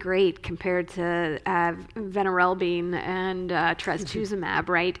 That's pretty great compared to venerelbine and trastuzumab,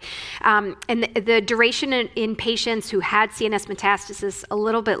 right? And the duration in patients who had CNS metastasis, a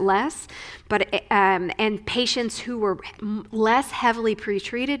little bit less, but and patients who were less heavily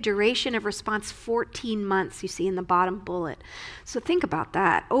pretreated, duration of response 14 months, you see in the bottom bullet. So think about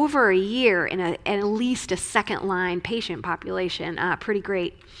that. Over a year in at least a second-line patient population, pretty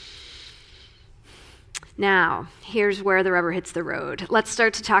great. Now, here's where the rubber hits the road. Let's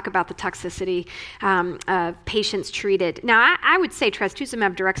start to talk about the toxicity of patients treated. Now, I would say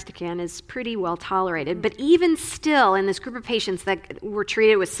trastuzumab deruxtecan is pretty well tolerated, but even still, in this group of patients that were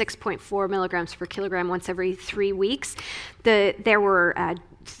treated with 6.4 milligrams per kilogram once every 3 weeks, there were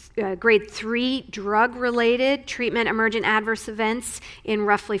grade 3 drug-related treatment emergent adverse events in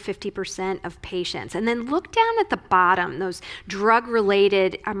roughly 50% of patients. And then look down at the bottom, those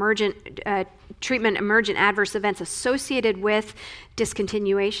drug-related treatment emergent adverse events associated with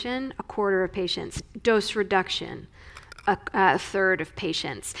discontinuation, a quarter of patients, dose reduction, a third of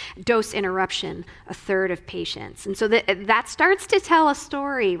patients, dose interruption, a third of patients. And so that starts to tell a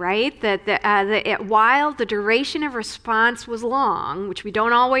story, right? That while the duration of response was long, which we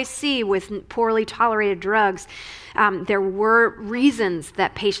don't always see with poorly tolerated drugs, there were reasons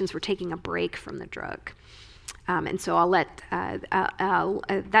that patients were taking a break from the drug. And so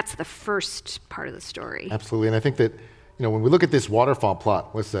that's the first part of the story. Absolutely. And I think that, when we look at this waterfall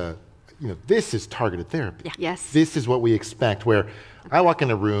plot, this is targeted therapy. Yeah. Yes. This is what we expect, where I walk in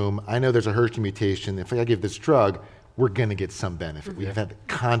a room, I know there's a HER2 mutation. If I give this drug, we're going to get some benefit. We have had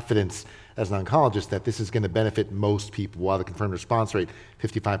confidence as an oncologist that this is going to benefit most people, while the confirmed response rate,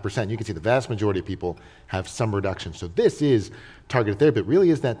 55%. You can see the vast majority of people have some reduction. So this is targeted therapy. It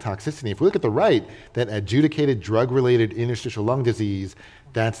really is that toxicity. If we look at the right, that adjudicated drug-related interstitial lung disease,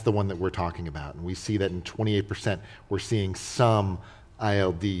 that's the one that we're talking about. And we see that in 28%, we're seeing some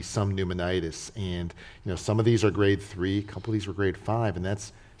ILD, some pneumonitis, and some of these are grade 3, a couple of these were grade 5, and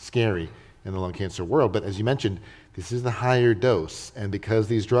that's scary in the lung cancer world. But as you mentioned, this is the higher dose, and because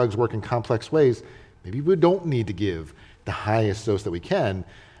these drugs work in complex ways, maybe we don't need to give the highest dose that we can.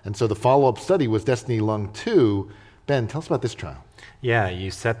 And so the follow-up study was Destiny Lung 2. Ben, tell us about this trial. Yeah,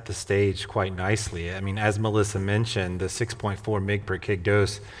 you set the stage quite nicely. I mean, as Melissa mentioned, the 6.4 mg per kg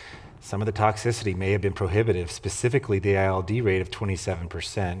dose, some of the toxicity may have been prohibitive, specifically the ILD rate of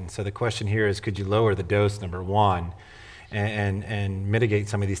 27%. So the question here is, could you lower the dose, number one, and mitigate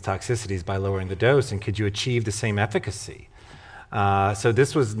some of these toxicities by lowering the dose, and could you achieve the same efficacy? So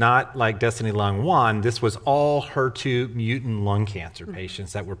this was not like Destiny Lung 1. This was all HER2 mutant lung cancer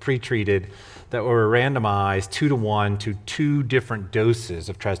patients that were pretreated, that were randomized 2-to-1 to 2 different doses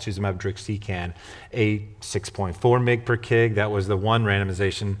of trastuzumab deruxtecan, a 6.4 mg per kg, that was the one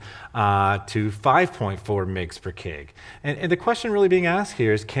randomization, to 5.4 mg per kg. And the question really being asked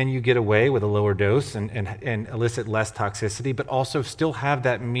here is, can you get away with a lower dose and elicit less toxicity, but also still have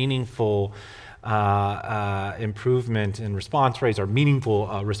that meaningful improvement in response rates, or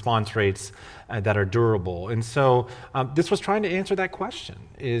meaningful response rates that are durable? And so this was trying to answer that question.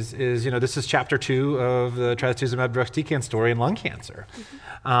 This is chapter 2 of the trastuzumab deruxtecan story in lung cancer.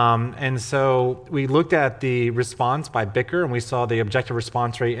 And so we looked at the response by BICR, and we saw the objective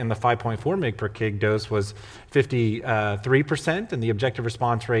response rate in the 5.4 mg per kg dose was 53%, and the objective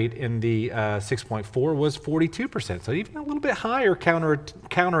response rate in the 6.4 was 42%. So even a little bit higher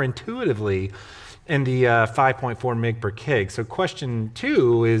counterintuitively in the 5.4 mg per kg. So question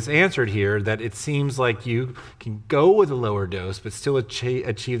 2 is answered here, that it seems like you can go with a lower dose but still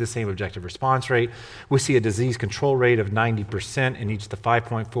achieve the same objective response rate. We see a disease control rate of 90% in each of the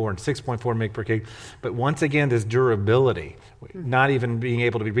 5.4 and 6.4 mg per kg. But once again, this durability, not even being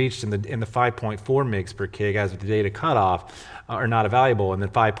able to be reached in the 5.4 mg per kg as of the data cutoff, are not evaluable, and then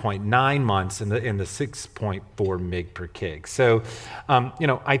 5.9 months in the 6.4 mg per kg. So,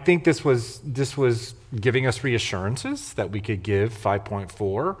 I think this was giving us reassurances that we could give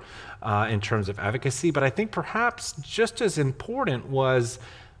 5.4 in terms of efficacy. But I think perhaps just as important was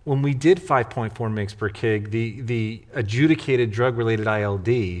when we did 5.4 mg per kg, the adjudicated drug-related ILD,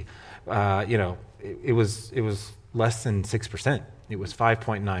 it was less than 6%. It was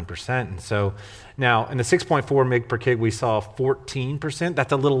 5.9%. And so now in the 6.4 mg per kg, we saw 14%.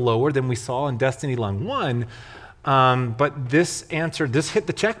 That's a little lower than we saw in Destiny Lung 1. But this hit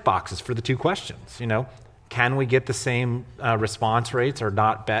the check boxes for the 2 questions. Can we get the same response rates, or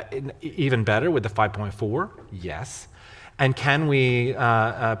not even better with the 5.4? Yes. And can we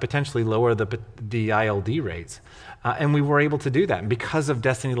potentially lower the ILD rates? And we were able to do that. And because of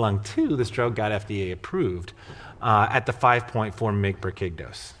Destiny Lung 2, this drug got FDA approved at the 5.4 mg per kg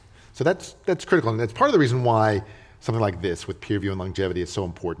dose. So that's critical. And that's part of the reason why something like this with peer review and longevity is so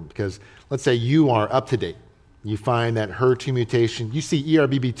important. Because let's say you are up to date. You find that HER2 mutation. You see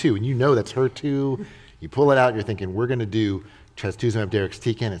ERBB2, and you know that's HER2. You pull it out. You're thinking, we're going to do trastuzumab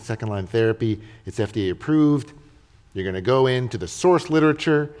deruxtecan. It's second-line therapy. It's FDA approved. You're going to go into the source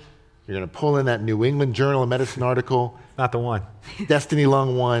literature. You're going to pull in that New England Journal of Medicine article. Not the one. Destiny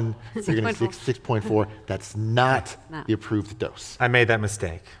Lung 1. You're going to see 6.4. That's not the approved dose. I made that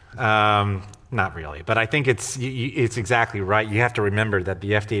mistake. Not really, but I think it's exactly right. You have to remember that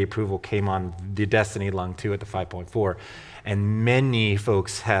the FDA approval came on the Destiny Lung 2 at the 5.4, and many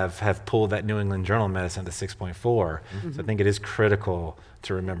folks have pulled that New England Journal of Medicine to 6.4. So I think it is critical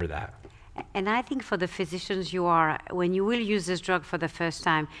to remember that. And I think for the physicians when you will use this drug for the first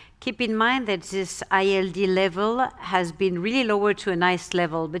time, keep in mind that this ILD level has been really lowered to a nice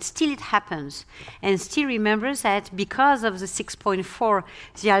level, but still it happens. And still remember that because of the 6.4,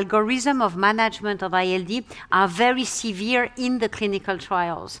 the algorithm of management of ILD are very severe in the clinical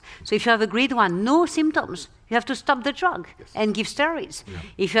trials. So if you have a grade 1, no symptoms, you have to stop the drug and give steroids. Yeah.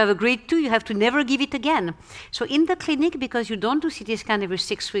 If you have a grade 2, you have to never give it again. So in the clinic, because you don't do CT scan every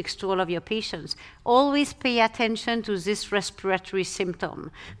 6 weeks to all of your patients, always pay attention to this respiratory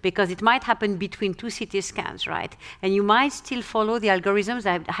symptom, because it might happen between 2 CT scans, right? And you might still follow the algorithms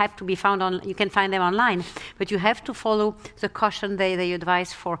that have to be found you can find them online, but you have to follow the caution they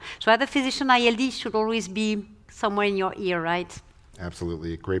advise for. So as a physician, ILD should always be somewhere in your ear, right?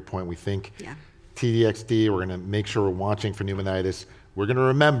 Absolutely, a great point. We think TDXD, we're going to make sure we're watching for pneumonitis. We're going to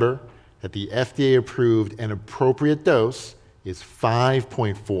remember that the FDA-approved and appropriate dose is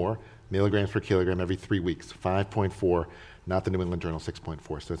 5.4 milligrams per kilogram every 3 weeks. 5.4, not the New England Journal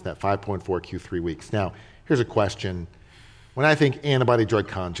 6.4. So it's that 5.4 Q3 weeks. Now, here's a question. When I think antibody drug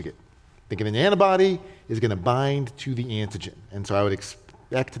conjugate, thinking an antibody is going to bind to the antigen. And so I would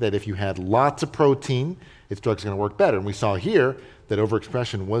expect that if you had lots of protein, its drug's going to work better. And we saw here that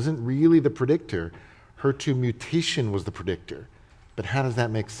overexpression wasn't really the predictor. HER2 mutation was the predictor. But how does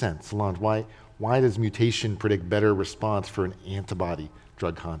that make sense? Solange, why does mutation predict better response for an antibody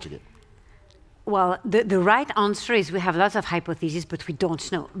drug conjugate? Well, the right answer is we have lots of hypotheses, but we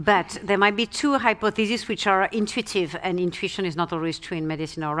don't know. But there might be 2 hypotheses which are intuitive, and intuition is not always true in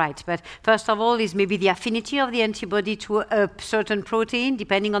medicine, or right. But first of all is maybe the affinity of the antibody to a certain protein.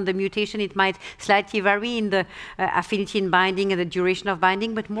 Depending on the mutation, it might slightly vary in the affinity in binding and the duration of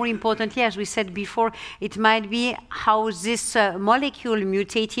binding. But more importantly, as we said before, it might be how this molecule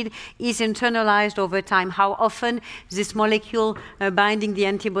mutated is internalized over time, how often this molecule binding the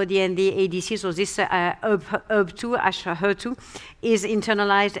antibody and the ADC, so this HER2 is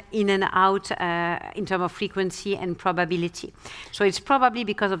internalized in and out in terms of frequency and probability. So it's probably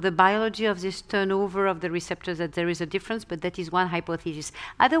because of the biology of this turnover of the receptors that there is a difference, but that is one hypothesis.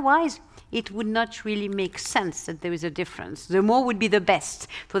 Otherwise, it would not really make sense that there is a difference. The more would be the best.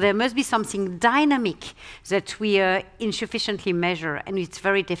 So there must be something dynamic that we insufficiently measure, and it's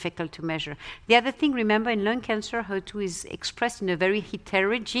very difficult to measure. The other thing, remember, in lung cancer, HER2 is expressed in a very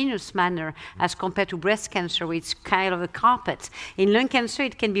heterogeneous manner as compared to breast cancer, where it's kind of a carpet. In lung cancer,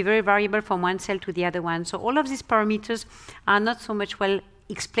 it can be very variable from one cell to the other one. So all of these parameters are not so much well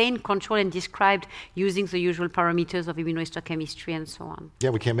explained, controlled, and described using the usual parameters of immunohistochemistry and so on. Yeah,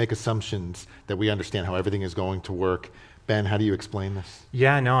 we can't make assumptions that we understand how everything is going to work. Ben, how do you explain this?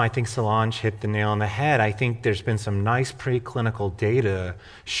 Yeah, no, I think Solange hit the nail on the head. I think there's been some nice preclinical data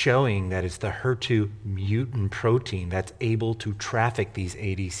showing that it's the HER2 mutant protein that's able to traffic these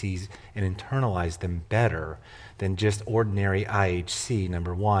ADCs and internalize them better than just ordinary IHC,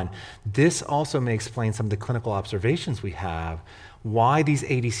 number one. This also may explain some of the clinical observations we have, why these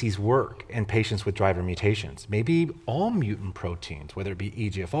ADCs work in patients with driver mutations. Maybe all mutant proteins, whether it be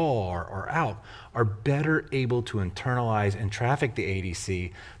EGFR or ALK, are better able to internalize and traffic the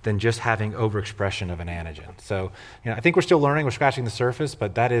ADC than just having overexpression of an antigen. So, I think we're still learning, we're scratching the surface,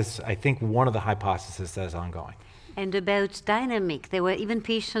 but that is, I think, one of the hypotheses that is ongoing. And about dynamic, there were even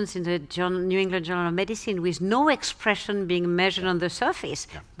patients in the New England Journal of Medicine with no expression being measured on the surface,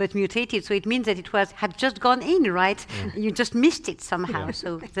 but mutated. So it means that had just gone in, right? You just missed it somehow.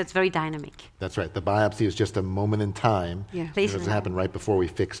 So that's very dynamic. That's right. The biopsy is just a moment in time. Yeah. It doesn't happen right before we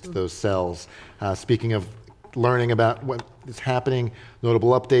fixed those cells. Speaking of learning about is happening.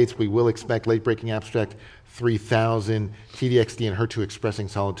 Notable updates, we will expect late-breaking abstract 3,000 TDXD and HER2 expressing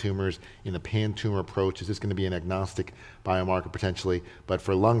solid tumors in the pan-tumor approach. Is this going to be an agnostic biomarker potentially? But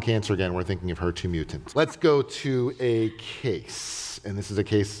for lung cancer, again, we're thinking of HER2 mutants. Let's go to a case. And this is a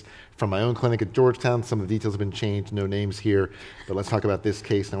case from my own clinic at Georgetown. Some of the details have been changed, no names here. But let's talk about this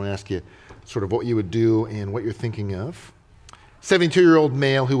case. And I want to ask you sort of what you would do and what you're thinking of. 72-year-old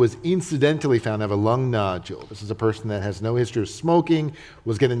male who was incidentally found to have a lung nodule. This is a person that has no history of smoking,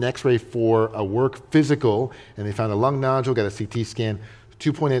 was getting an x-ray for a work physical, and they found a lung nodule, got a CT scan,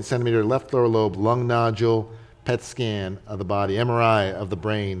 2.8 centimeter left lower lobe lung nodule, PET scan of the body, MRI of the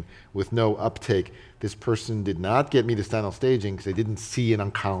brain with no uptake. This person did not get mediastinal staging because they didn't see an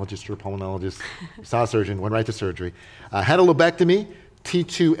oncologist or a pulmonologist, saw a surgeon, went right to surgery. Had a lobectomy,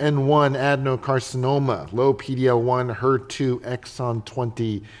 T2N1 adenocarcinoma, low PD-L1, HER2 exon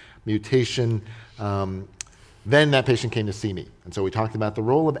 20 mutation. Then that patient came to see me. And so we talked about the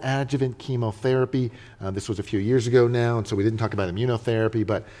role of adjuvant chemotherapy. This was a few years ago now, and so we didn't talk about immunotherapy,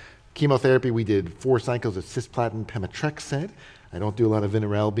 but chemotherapy, we did 4 cycles of cisplatin pemetrexed. I don't do a lot of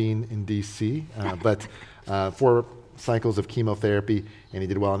vinorelbine in DC, but 4 cycles of chemotherapy, and he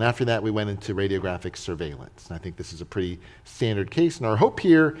did well. And after that, we went into radiographic surveillance. And I think this is a pretty standard case. And our hope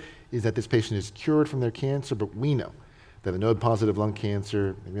here is that this patient is cured from their cancer, but we know that a node-positive lung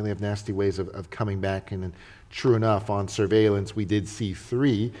cancer, they really have nasty ways of coming back. And true enough, on surveillance, we did see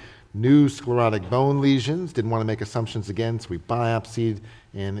 3 new sclerotic bone lesions. Didn't want to make assumptions again, so we biopsied,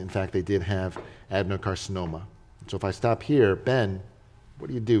 and in fact, they did have adenocarcinoma. So if I stop here, Ben, what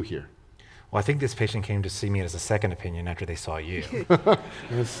do you do here? Well, I think this patient came to see me as a second opinion after they saw you.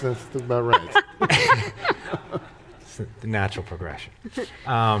 That's about right. It's the natural progression.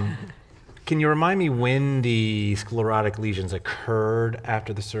 Can you remind me when the sclerotic lesions occurred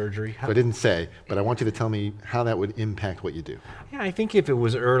after the surgery? I didn't say, but I want you to tell me how that would impact what you do. Yeah, I think if it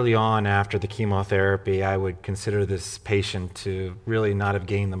was early on after the chemotherapy, I would consider this patient to really not have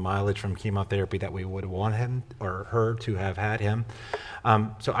gained the mileage from chemotherapy that we would want him or her to have had him.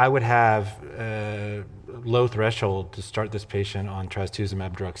 So I would have low threshold to start this patient on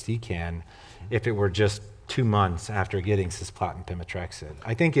trastuzumab deruxtecan if it were just 2 months after getting cisplatin pemetrexed.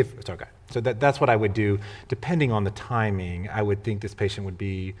 I think so that's what I would do. Depending on the timing, I would think this patient would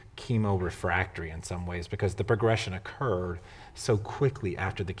be chemo refractory in some ways because the progression occurred so quickly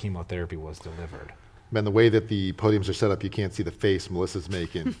after the chemotherapy was delivered. Ben, the way that the podiums are set up, you can't see the face Melissa's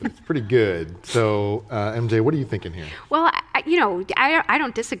making, but it's pretty good. So, MJ, what are you thinking here? Well, I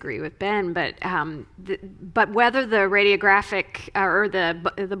don't disagree with Ben, but whether the radiographic or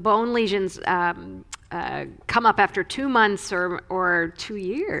the bone lesions come up after 2 months or 2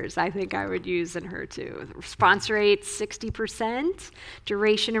 years, I think I would use in HER2. The response rate 60%,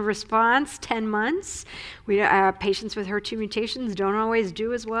 duration of response 10 months. Patients with HER2 mutations don't always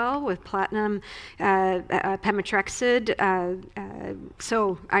do as well with platinum pemetrexed.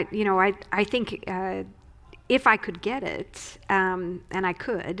 So I think. If I could get it, and I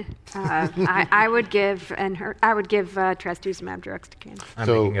could, I would give trastuzumab deruxtecan. I'm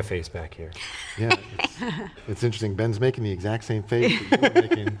making a face back here. Yeah, it's interesting. Ben's making the exact same face that you were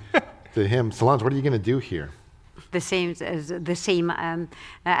making to him. Solange, what are you going to do here? The same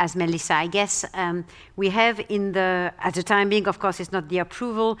as Melissa, I guess. We have at the time being, of course, it's not the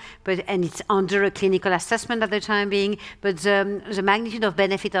approval, and it's under a clinical assessment at the time being, but the magnitude of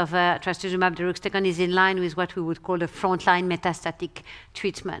benefit of trastuzumab deruxtecan is in line with what we would call the frontline metastatic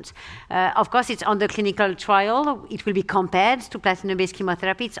treatment. Of course, it's under clinical trial. It will be compared to platinum-based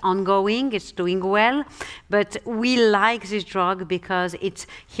chemotherapy. It's ongoing. It's doing well. But we like this drug because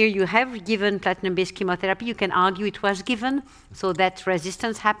here you have given platinum-based chemotherapy. You can argue it was given, so that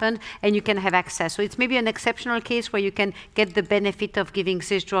resistance happened, and you can have access. So it's maybe an exceptional case where you can get the benefit of giving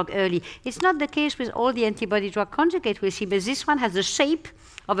this drug early. It's not the case with all the antibody drug conjugate we see, but this one has the shape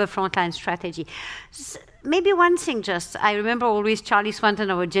of a frontline strategy. Maybe one thing I remember always Charlie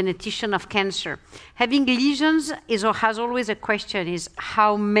Swanton, our genetician of cancer. Having lesions has always a question, is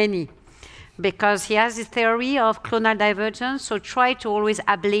how many? Because he has this theory of clonal divergence, so try to always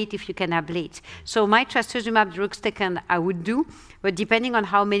ablate if you can ablate. So my trastuzumab deruxtecan I would do, but depending on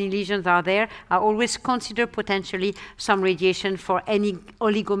how many lesions are there, I always consider potentially some radiation for any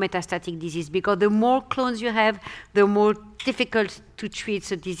oligometastatic disease, because the more clones you have, the more difficult to treat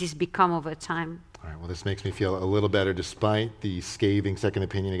the disease become over time. All right, well, this makes me feel a little better despite the scathing second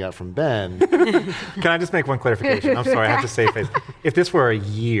opinion I got from Ben. Can I just make one clarification? I'm sorry, I have to say this. If this were a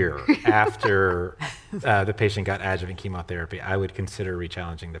year after the patient got adjuvant chemotherapy, I would consider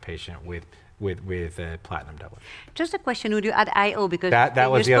rechallenging the patient with with platinum doublet. Just a question, would you add IO? Because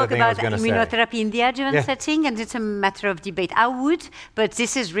that was you the other spoke thing I was about gonna say. immunotherapy in the adjuvant setting, and it's a matter of debate. I would, but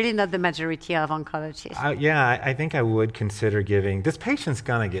this is really not the majority of oncologists. I think I would consider giving, this patient's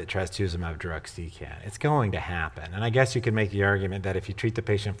going to get trastuzumab deruxtecan. It's going to happen. And I guess you could make the argument that if you treat the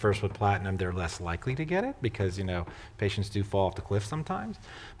patient first with platinum, they're less likely to get it because, patients do fall off the cliff sometimes.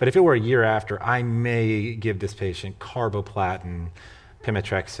 But if it were a year after, I may give this patient carboplatin,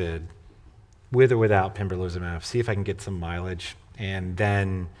 pemetrexed, with or without pembrolizumab, see if I can get some mileage, and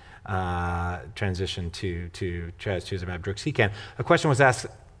then transition to trastuzumab deruxtecan. A question was asked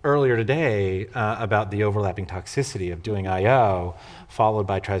earlier today about the overlapping toxicity of doing IO followed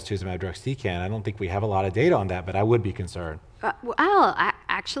by trastuzumab deruxtecan. I don't think we have a lot of data on that, but I would be concerned. I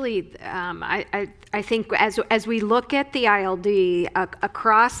think as we look at the ILD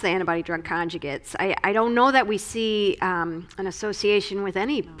across the antibody drug conjugates, I don't know that we see an association with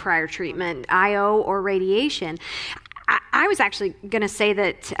any prior treatment, IO or radiation. I was actually going to say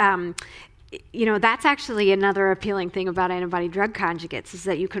that that's actually another appealing thing about antibody drug conjugates is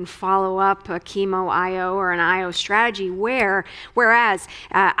that you can follow up a chemo IO or an IO strategy whereas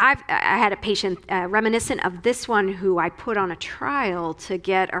I had a patient reminiscent of this one who I put on a trial to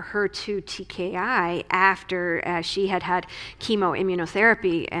get a HER2 TKI after she had chemo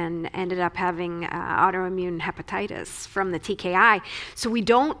immunotherapy and ended up having autoimmune hepatitis from the TKI. So we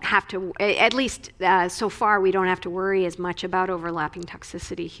don't have to, at least so far, we don't have to worry as much about overlapping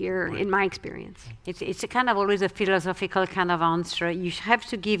toxicity here in my experience. It's a kind of always a philosophical kind of answer. You have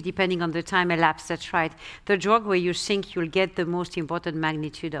to give, depending on the time elapsed, that's right, the drug where you think you'll get the most important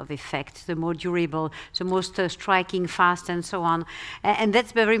magnitude of effect, the more durable, the most striking, fast, and so on. And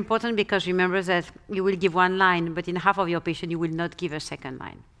that's very important because remember that you will give one line, but in half of your patient, you will not give a second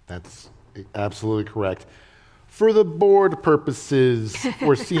line. That's absolutely correct. For the board purposes,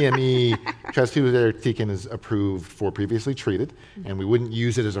 for CME, trastuzumab deruxtecan is approved for previously treated, and we wouldn't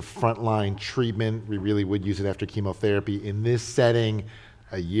use it as a frontline treatment. We really would use it after chemotherapy. In this setting,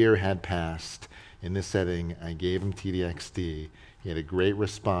 a year had passed. In this setting, I gave him TDXD. He had a great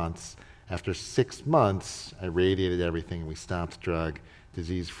response. After 6 months, I radiated everything. We stopped drug,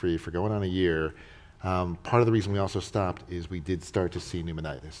 disease-free for going on a year. Part of the reason we also stopped is we did start to see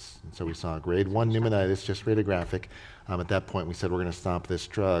pneumonitis. And so we saw grade 1 pneumonitis, just radiographic. At that point, we said, we're going to stop this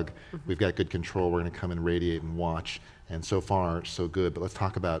drug. We've got good control. We're going to come and radiate and watch. And so far, so good. But let's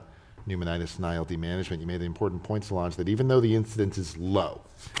talk about pneumonitis and ILD management. You made the important point, Solange, that even though the incidence is low,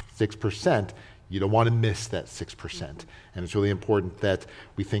 6%, you don't want to miss that 6%. And it's really important that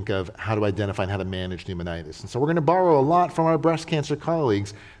we think of how to identify and how to manage pneumonitis. And so we're going to borrow a lot from our breast cancer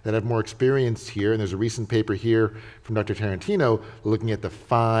colleagues that have more experience here. And there's a recent paper here from Dr. Tarantino looking at the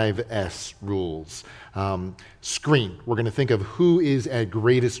 5S rules. Screen. We're going to think of who is at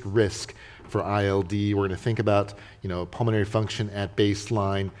greatest risk for ILD. We're going to think about, pulmonary function at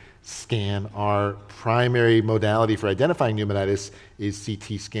baseline. Scan. Our primary modality for identifying pneumonitis is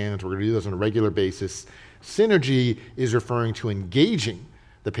CT scans. We're going to do those on a regular basis. Synergy is referring to engaging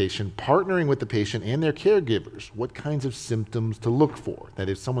the patient, partnering with the patient and their caregivers, what kinds of symptoms to look for. That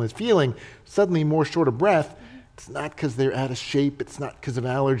if someone is feeling suddenly more short of breath, it's not because they're out of shape, it's not because of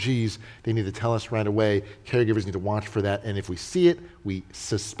allergies. They need to tell us right away. Caregivers need to watch for that. And if we see it, we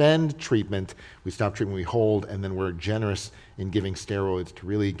suspend treatment, we stop treatment, we hold, and then we're generous in giving steroids to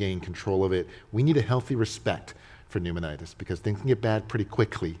really gain control of it. We need a healthy respect for pneumonitis because things can get bad pretty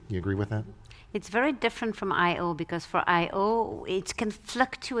quickly. You agree with that? It's very different from IO because for IO, it can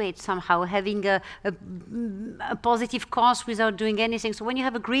fluctuate somehow, having a positive cause without doing anything. So when you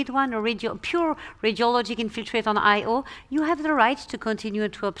have a grade 1 or pure radiologic infiltrate on IO, you have the right to continue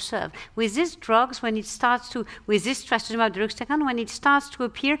to observe. With these drugs, with this trastuzumab deruxtecan, when it starts to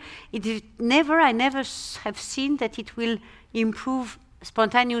appear, I never have seen that it will improve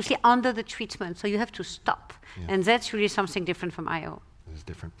spontaneously under the treatment. So you have to stop. Yeah. And that's really something different from IO. It is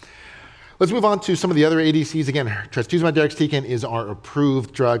different. Let's move on to some of the other ADCs. Again, trastuzumab deruxtecan is our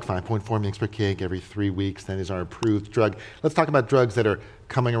approved drug, 5.4 mg per kg every 3 weeks. That is our approved drug. Let's talk about drugs that are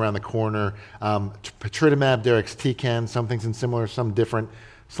coming around the corner. Patritumab deruxtecan, some things in similar, some different.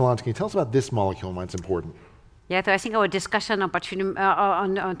 Solange, can you tell us about this molecule and why it's important? Yeah, so I think our discussion on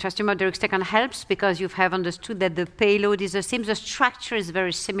trastuzumab deruxtecan helps because you have understood that the payload is the same, the structure is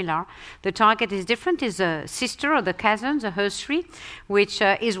very similar. The target is different, is a sister or the cousin, the HER3, which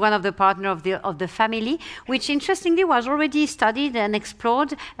is one of the partner of the family, which interestingly was already studied and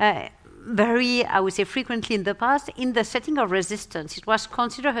explored very, I would say, frequently in the past, in the setting of resistance. It was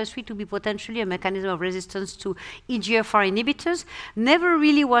considered HER3 to be potentially a mechanism of resistance to EGFR inhibitors. Never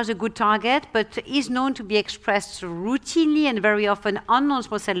really was a good target, but is known to be expressed routinely and very often on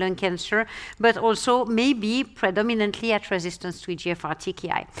non-small cell lung cancer, but also maybe predominantly at resistance to EGFR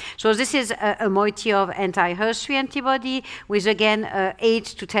TKI. So this is a moiety of anti-HER3 antibody with, again, 8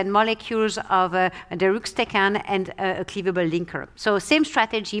 to 10 molecules of deruxtecan and a cleavable linker. So same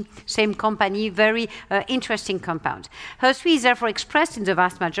strategy, same company, very interesting compound. HER3 is therefore expressed in the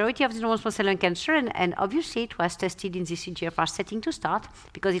vast majority of the non-small cell lung cancer, and obviously it was tested in this EGFR setting to start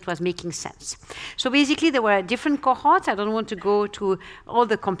because it was making sense. So basically there were different cohorts. I don't want to go to all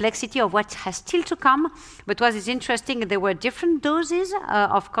the complexity of what has still to come, but what is interesting, there were different doses,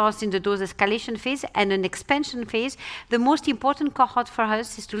 of course, in the dose escalation phase and an expansion phase. The most important cohort for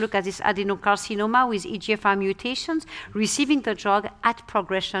us is to look at this adenocarcinoma with EGFR mutations receiving the drug at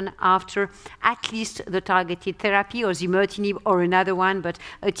progression after at least the targeted therapy or zimertinib or another one, but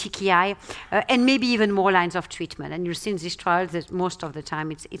a TKI, and maybe even more lines of treatment. And you'll see in these trials that most of the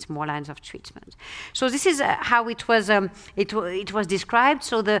time it's more lines of treatment. So this is how it was described.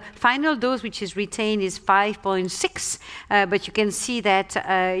 So the final dose which is retained is 5.6, but you can see that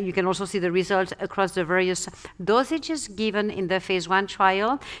you can also see the results across the various dosages given in the phase 1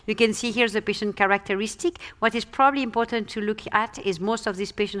 trial. You can see here's the patient characteristic. What is probably important to look at is most of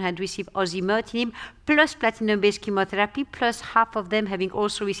these patients had received osimertinib plus platinum-based chemotherapy, plus half of them having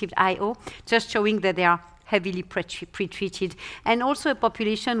also received IO, just showing that they are heavily pretreated, and also a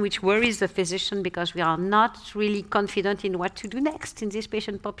population which worries the physician because we are not really confident in what to do next in this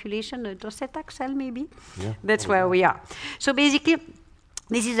patient population. Docetaxel, maybe? Yeah, that's where we are. So basically,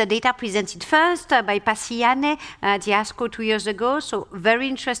 this is the data presented first by Passiane at the ASCO 2 years ago. So very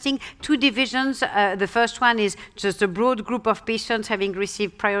interesting. 2 divisions. The first one is just a broad group of patients having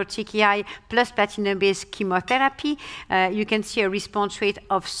received prior TKI plus platinum-based chemotherapy. You can see a response rate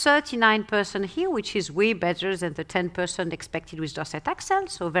of 39% here, which is way better than the 10% expected with docetaxel.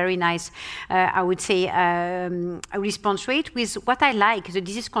 So very nice, I would say, a response rate with what I like. The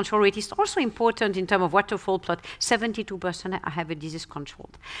disease control rate is also important in terms of waterfall plot. 72% have a disease control.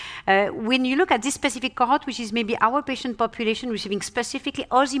 When you look at this specific cohort, which is maybe our patient population receiving specifically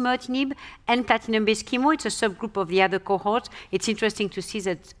osimertinib and platinum-based chemo, it's a subgroup of the other cohorts. It's interesting to see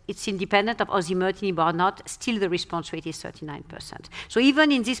that it's independent of osimertinib or not, still the response rate is 39%. So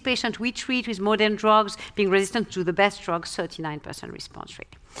even in this patient we treat with modern drugs, being resistant to the best drugs, 39% response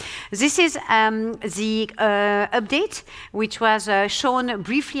rate. This is the update, which was shown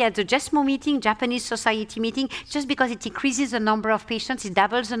briefly at the JESMO meeting, Japanese Society meeting, just because it increases the number of patients, it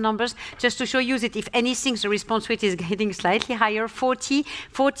doubles the numbers, just to show you that if anything, the response rate is getting slightly higher, 40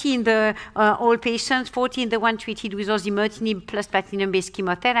 in the all patients, 40 in the one treated with osimertinib plus platinum-based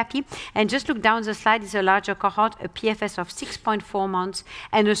chemotherapy. And just look down the slide, is a larger cohort, a PFS of 6.4 months,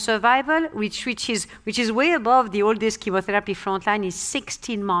 and a survival which is way above the oldest chemotherapy frontline, is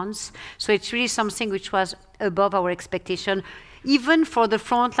 16 months. So it's really something which was above our expectation, even for the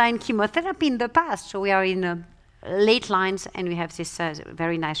frontline chemotherapy in the past. So we are in late lines, and we have this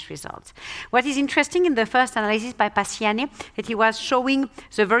very nice result. What is interesting in the first analysis by Passiane, that he was showing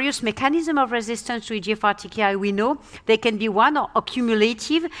the various mechanisms of resistance to EGFR TKI. We know they can be one or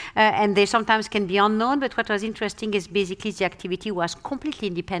accumulative, and they sometimes can be unknown, but what was interesting is basically the activity was completely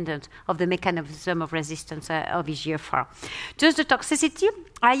independent of the mechanism of resistance of EGFR. Just the toxicity,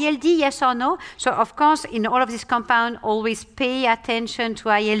 ILD, yes or no? So of course, in all of this compound, always pay attention to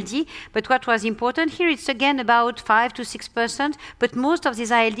ILD, but what was important here, it's again about 5 to 6%, but most of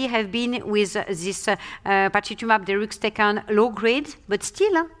these ILD have been with this patritumab deruxtecan low grade, but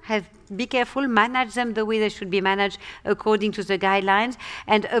still be careful, manage them the way they should be managed according to the guidelines.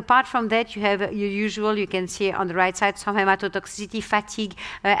 And apart from that, you have your usual, you can see on the right side, some hematotoxicity, fatigue,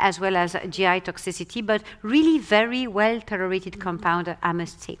 as well as GI toxicity, but really very well tolerated compound, I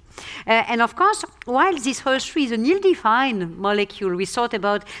must say. And of course, while this HER3 is an ill-defined molecule, we thought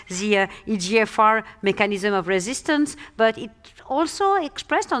about the EGFR mechanism of resistance, but it also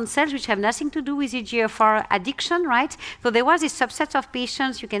expressed on cells which have nothing to do with EGFR addiction, right? So there was a subset of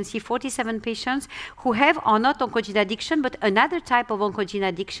patients, you can see 47 patients, who have or not oncogene addiction, but another type of oncogene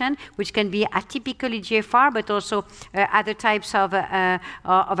addiction, which can be atypical EGFR, but also other types of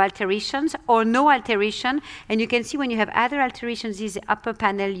alterations, or no alteration. And you can see when you have other alterations, this upper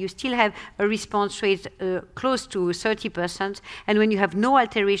panel, you still have a response rate close to 30%. And when you have no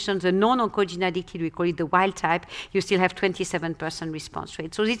alterations, the non-oncogene addicted, we call it the wild type, you still have 27% response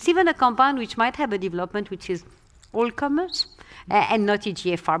rate. So it's even a compound which might have a development which is all comers, and not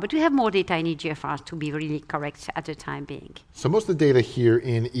EGFR. But we have more data in EGFR to be really correct at the time being. So most of the data here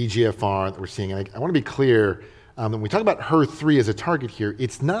in EGFR that we're seeing, and I want to be clear, when we talk about HER3 as a target here,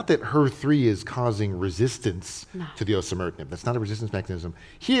 it's not that HER3 is causing resistance to the osimertinib. That's not a resistance mechanism.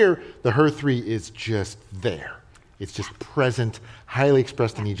 Here, the HER3 is just there. It's just present, highly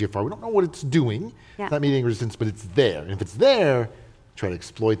expressed in EGFR. We don't know what it's doing. It's not mediating resistance, but it's there. And if it's there, try to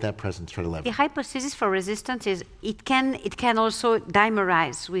exploit that presence, try to leverage. The hypothesis for resistance is it can also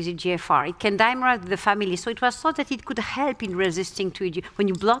dimerize with EGFR. It can dimerize the family. So it was thought that it could help in resisting to EGFR. When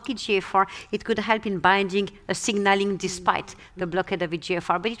you block EGFR, it could help in binding a signaling despite the blockade of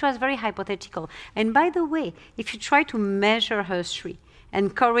EGFR. But it was very hypothetical. And by the way, if you try to measure HER3,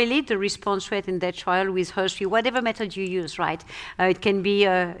 and correlate the response rate in that trial with HER3, whatever method you use, right? It can be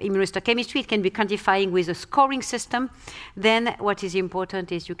immunohistochemistry, it can be quantifying with a scoring system. Then what is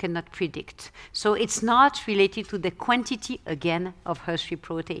important is you cannot predict. So it's not related to the quantity, again, of HER3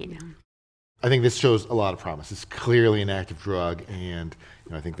 protein. I think this shows a lot of promise. It's clearly an active drug, and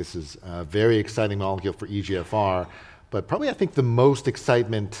I think this is a very exciting molecule for EGFR. But probably I think the most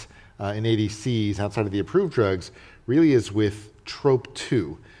excitement in ADCs outside of the approved drugs really is with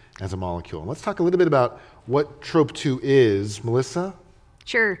TROP2 as a molecule. And let's talk a little bit about what TROP2 is. Melissa?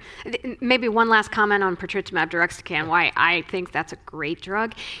 Sure. Maybe one last comment on patritumab deruxtecan, why I think that's a great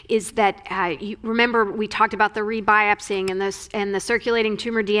drug, is that you remember we talked about the rebiopsying and the circulating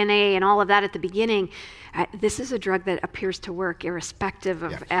tumor DNA and all of that at the beginning. This is a drug that appears to work irrespective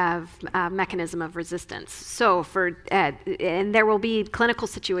of mechanism of resistance. So and there will be clinical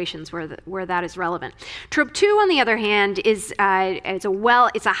situations where that is relevant. TROP2, on the other hand, is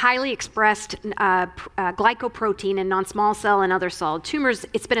it's a highly expressed glycoprotein in non-small cell and other solid tumors.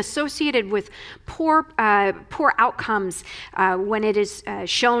 It's been associated with poor outcomes when it is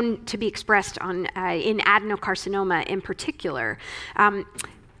shown to be expressed in adenocarcinoma in particular.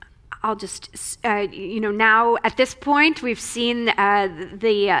 I'll just, now at this point, we've seen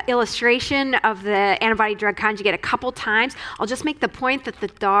the illustration of the antibody drug conjugate a couple times. I'll just make the point that the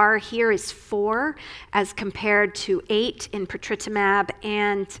DAR here is 4 as compared to 8 in patritumab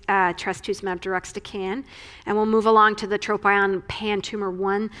and trastuzumab deruxtecan. And we'll move along to the Tropion pan-tumor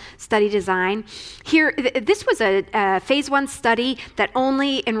 1 study design. Here, this was a phase 1 study that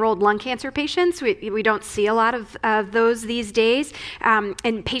only enrolled lung cancer patients. We don't see a lot of those these days.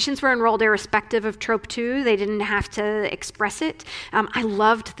 And patients were enrolled irrespective of TROP2. They didn't have to express it. I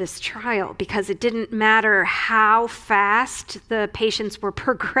loved this trial because it didn't matter how fast the patients were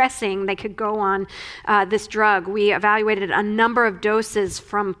progressing, they could go on this drug. We evaluated a number of doses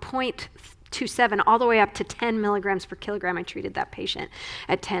from 0.27 all the way up to 10 milligrams per kilogram. I treated that patient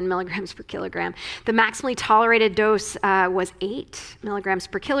at 10 milligrams per kilogram. The maximally tolerated dose was 8 milligrams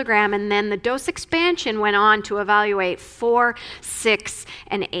per kilogram, and then the dose expansion went on to evaluate 4, 6,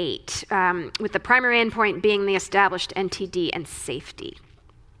 and 8, with the primary endpoint being the established NTD and safety.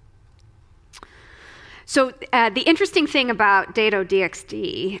 So the interesting thing about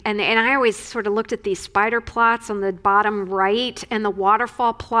Dato-DXd, and I always sort of looked at these spider plots on the bottom right and the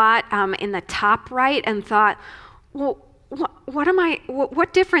waterfall plot in the top right and thought, well,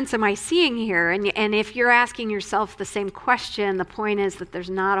 what difference am I seeing here? And if you're asking yourself the same question, the point is that there's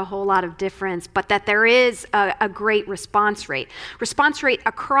not a whole lot of difference, but that there is a great response rate. Response rate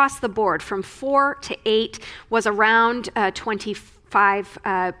across the board from 4 to 8 was around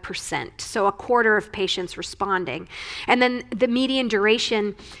 25%, so a quarter of patients responding. And then the median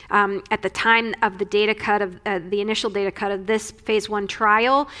duration at the time of the data cut of the initial data cut of this phase 1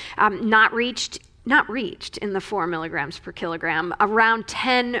 trial, not reached in the 4 milligrams per kilogram, around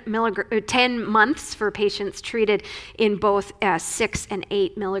 10 months for patients treated in both 6 and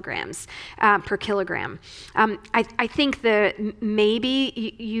 8 milligrams per kilogram. I think that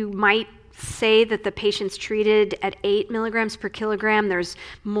maybe you might say that the patients treated at 8 milligrams per kilogram, there's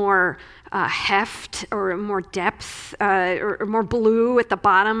more heft or more depth or more blue at the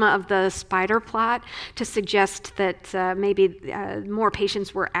bottom of the spider plot to suggest that maybe more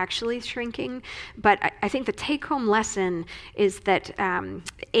patients were actually shrinking. But I think the take-home lesson is that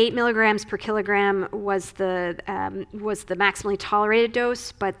 8 milligrams per kilogram was the maximally tolerated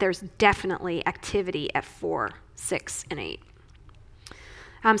dose, but there's definitely activity at 4, 6, and 8.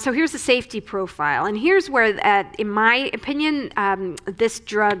 So here's the safety profile, and here's where, in my opinion, this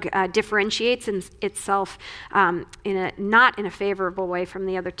drug differentiates itself not in a favorable way from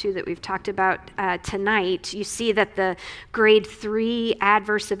the other two that we've talked about tonight. You see that the grade 3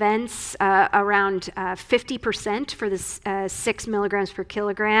 adverse events around 50% for the 6 milligrams per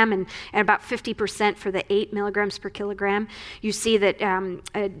kilogram and about 50% for the 8 milligrams per kilogram. You see that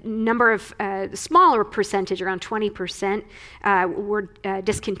a number of smaller percentage, around 20%, were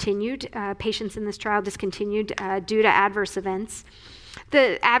discontinued. Patients in this trial discontinued due to adverse events.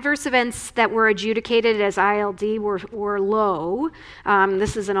 The adverse events that were adjudicated as ILD were low.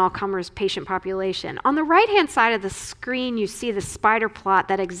 This is an all-comers patient population. On the right-hand side of the screen, you see the spider plot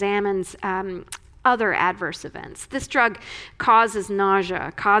that examines other adverse events. This drug causes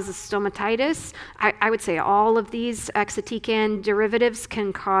nausea, causes stomatitis. I would say all of these exatecan derivatives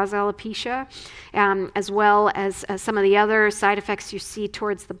can cause alopecia, as well as some of the other side effects you see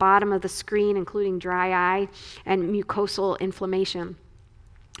towards the bottom of the screen, including dry eye and mucosal inflammation.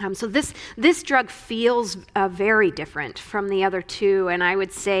 So this drug feels very different from the other two, and I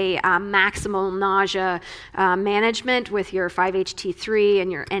would say maximal nausea management with your 5-HT3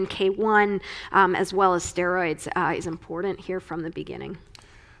 and your NK1, as well as steroids, is important here from the beginning.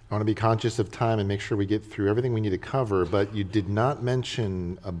 I want to be conscious of time and make sure we get through everything we need to cover, but you did not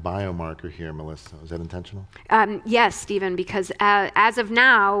mention a biomarker here, Melissa. Is that intentional? Yes, Stephen, because as of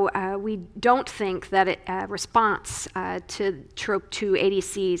now, we don't think that response to TROP2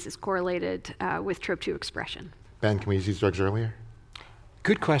 ADCs is correlated with TROP2 expression. Ben, can we use these drugs earlier?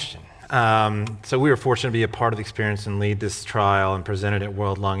 Good question. So we were fortunate to be a part of the experience and lead this trial and presented at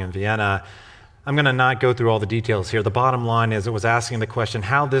World Lung in Vienna. I'm going to not go through all the details here. The bottom line is it was asking the question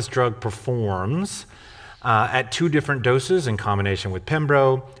how this drug performs at 2 different doses in combination with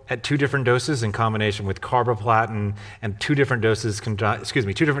Pembro, at 2 different doses in combination with carboplatin, and 2 different doses combined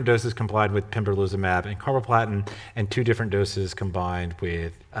with pembrolizumab and carboplatin, and 2 different doses combined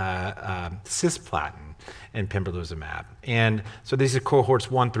with cisplatin and pembrolizumab. And so these are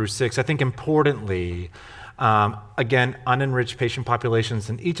cohorts 1 through 6. I think importantly, again, unenriched patient populations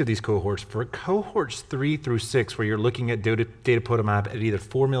in each of these cohorts. For cohorts 3 through 6, where you're looking at datopotamab at either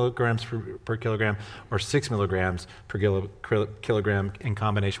 4 milligrams per kilogram or 6 milligrams per kilogram in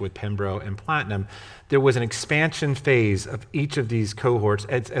combination with Pembro and platinum, there was an expansion phase of each of these cohorts,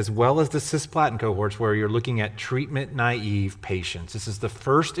 as well as the cisplatin cohorts, where you're looking at treatment-naive patients. This is the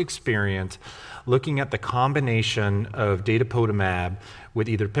first experience looking at the combination of datopotamab with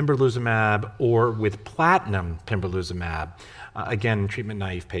either pembrolizumab or with platinum pembrolizumab, again,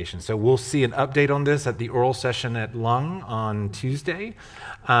 treatment-naive patients. So we'll see an update on this at the oral session at Lung on Tuesday.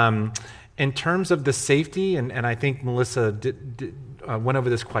 In terms of the safety, and I think Melissa went over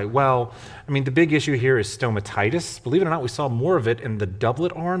this quite well. I mean, the big issue here is stomatitis. Believe it or not, we saw more of it in the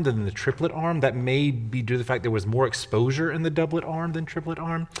doublet arm than in the triplet arm. That may be due to the fact there was more exposure in the doublet arm than triplet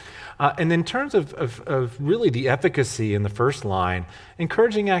arm. And in terms of really the efficacy in the first line,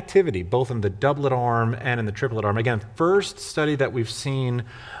 encouraging activity, both in the doublet arm and in the triplet arm. Again, first study that we've seen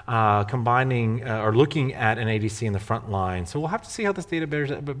combining or looking at an ADC in the front line. So we'll have to see how this data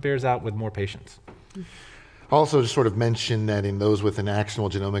bears out with more patients. Also, just sort of mention that in those with an actionable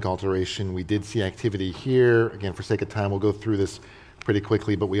genomic alteration, we did see activity here. Again, for sake of time, we'll go through this pretty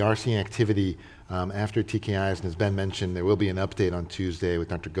quickly, but we are seeing activity after TKIs, and as Ben mentioned, there will be an update on Tuesday with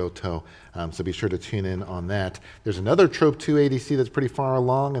Dr. Goto, so be sure to tune in on that. There's another TROP2 ADC that's pretty far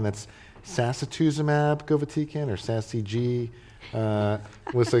along, and that's sacituzumab govitecan, or SACG.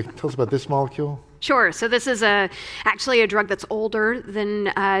 Melissa, tell us about this molecule. Sure. So this is actually a drug that's older than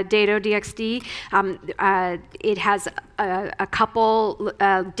Dato-DXd. It has a couple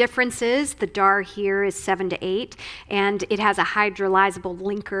differences. The DAR here is 7 to 8, and it has a hydrolyzable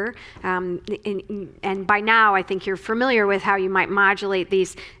linker. And by now, I think you're familiar with how you might modulate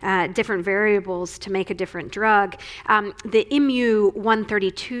these different variables to make a different drug. The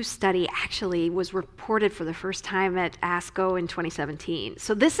IMU-132 study actually was reported for the first time at ASCO in 2017.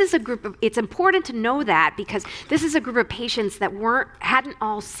 So this is a group of, it's important to know that because this is a group of patients that hadn't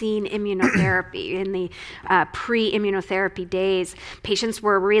all seen immunotherapy in the pre-immunotherapy days. Patients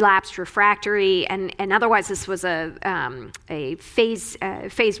were relapsed refractory, and otherwise this was a phase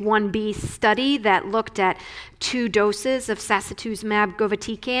 1B study that looked at 2 doses of sacituzumab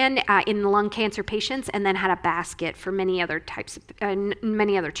govitecan in lung cancer patients, and then had a basket for many other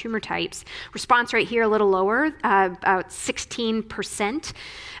tumor types. Response rate here a little lower, about 16%,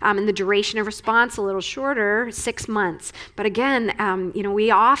 and the duration of response a little shorter, 6 months. But again,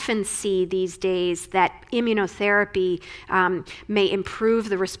 we often see these days that immunotherapy may improve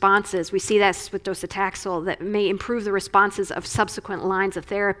the responses. We see this with docetaxel, that may improve the responses of subsequent lines of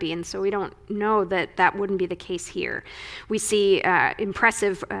therapy, and so we don't know that that wouldn't be the case here. We see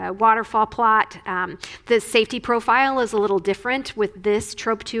impressive waterfall plot. The safety profile is a little different with this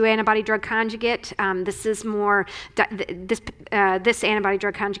TROP2 antibody drug conjugate. This is more, this antibody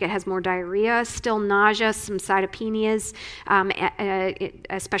drug conjugate has more diarrhea, still nausea, some cytopenias,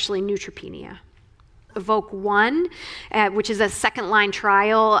 especially neutropenia. EVOKE-1, which is a second-line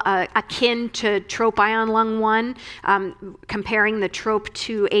trial akin to TROP-ION-Lung1, comparing the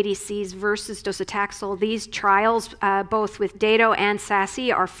TROP2 ADCs versus docetaxel. These trials, both with Dato and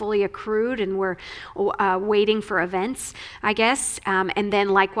SASI, are fully accrued, and we're waiting for events, I guess. And then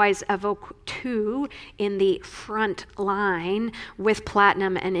likewise, EVOKE-2 in the front line with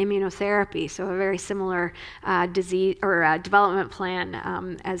platinum and immunotherapy. So a very similar disease or development plan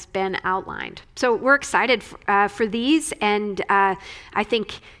as Ben outlined. So we're excited for these, and I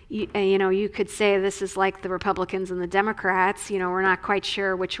think you could say this is like the Republicans and the Democrats. We're not quite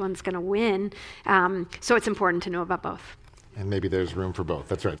sure which one's going to win, so it's important to know about both. And maybe there's room for both.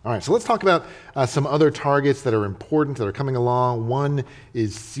 That's right. All right, so let's talk about some other targets that are important, that are coming along. One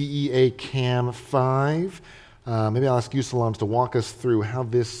is CEA-CAM5. Maybe I'll ask you, Salams, to walk us through how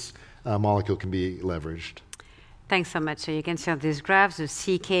this molecule can be leveraged. Thanks so much. So you can see on this graph the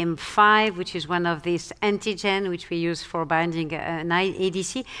CEA-CAM5, which is one of these antigen which we use for binding an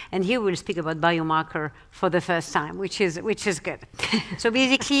ADC. And here we'll speak about biomarker for the first time, which is good. So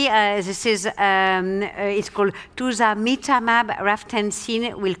basically, this is it's called tuzamitamab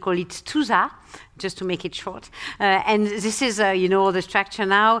raftensin. We'll call it Tuza, just to make it short. And this is, the structure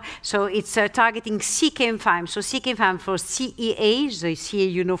now. So it's targeting CEA-CAM5. So CEA-CAM5 for CEA, the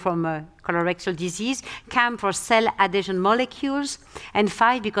CEA from colorectal disease, CAM for cell adhesion molecules, and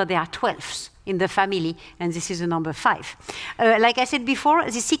 5 because there are 12s in the family, and this is the number 5. Like I said before,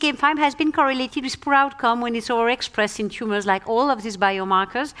 the CEA-CAM5 has been correlated with poor outcome when it's overexpressed in tumors, like all of these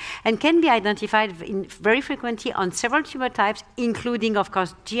biomarkers, and can be identified very frequently on several tumor types, including, of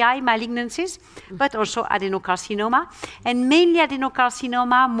course, GI malignancies, but also adenocarcinoma, and mainly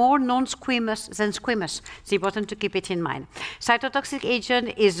adenocarcinoma, more non-squamous than squamous. It's important to keep it in mind. Cytotoxic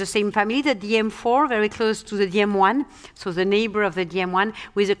agent is the same family, the DM4, very close to the DM1, so the neighbor of the DM1,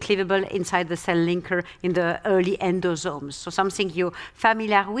 with a cleavable inside the cell linker in the early endosomes. So something you're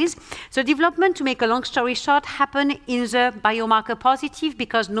familiar with. So development, to make a long story short, happened in the biomarker positive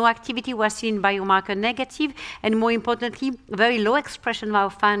because no activity was seen in biomarker negative, and more importantly, very low expression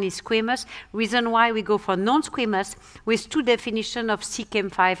was found in squamous. Reason why we go for non-squamous with 2 definition of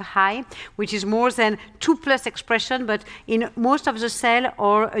CEA-CAM5 high, which is more than 2+ expression, but in most of the cell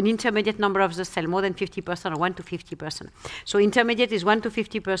or an intermediate number of the cell, more than 50% or 1 to 50%. So intermediate is 1 to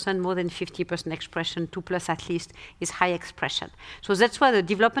 50%, more than 50% expression, 2+ at least, is high expression. So that's why the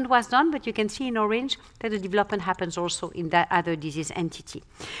development was done, but you can see in orange that the development happens also in that other disease entity.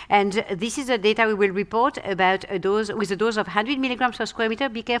 And this is the data we will report about a dose, with a dose of 100 milligrams per square meter.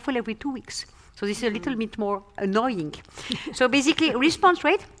 Be careful every 2 weeks. So this is a little bit more annoying. So basically, response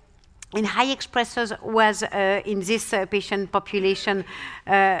rate in high expressors was in this patient population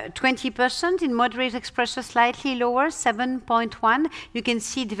 20%, in moderate expressors slightly lower, 7.1. You can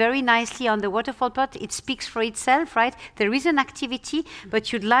see it very nicely on the waterfall plot. It speaks for itself, right? There is an activity,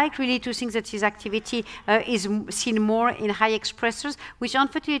 but you'd like really to think that this activity is seen more in high expressors, which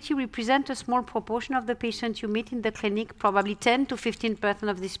unfortunately represent a small proportion of the patients you meet in the clinic, probably 10 to 15%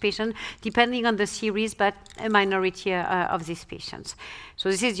 of these patients, depending on the series, but a minority of these patients. So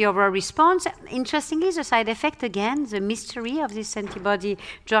this is the overall response. Interestingly, the side effect, again, the mystery of this antibody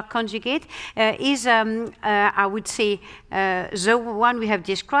drug conjugate is, I would say, the one we have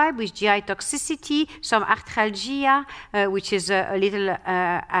described with GI toxicity, some arthralgia, which is a little,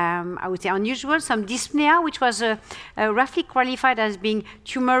 I would say, unusual, some dyspnea, which was roughly qualified as being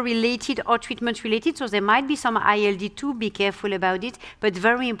tumor-related or treatment-related, so there might be some ILD2, be careful about it, but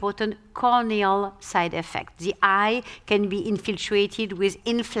very important, corneal side effect. The eye can be infiltrated with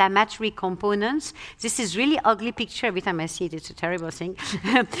inflammatory inflammatory components. This is really ugly picture. Every time I see it, it's a terrible thing.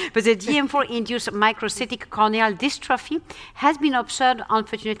 But the DM4-induced microcytic corneal dystrophy has been observed,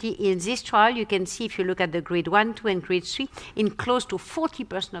 unfortunately, in this trial. You can see if you look at the grade 1, 2, and grade 3, in close to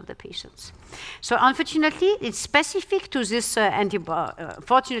 40% of the patients. So unfortunately, it's specific to this antibody.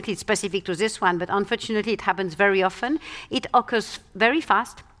 Fortunately, it's specific to this one, but unfortunately, it happens very often. It occurs very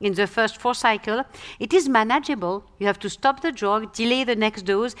fast in the first 4 cycles. It is manageable. You have to stop the drug, delay the next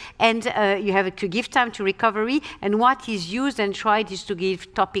dose, and you have to give time to recovery. And what is used and tried is to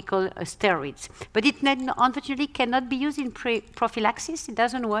give topical steroids. But it unfortunately cannot be used in prophylaxis. It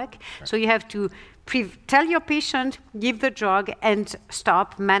doesn't work. Right. So you have to tell your patient, give the drug, and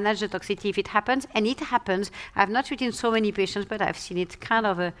stop, manage the toxicity if it happens. And it happens. I've not treated so many patients, but I've seen it kind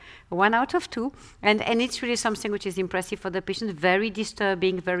of a 1 out of 2. And it's really something which is impressive for the patient, very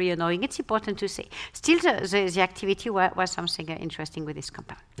disturbing, very annoying. It's important to say. Still, the activity was something interesting with this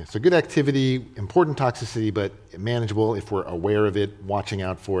compound. Yeah, so good activity, important toxicity, but manageable if we're aware of it, watching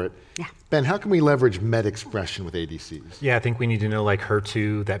out for it. Yeah. Ben, how can we leverage MET expression with ADCs? Yeah, I think we need to know, like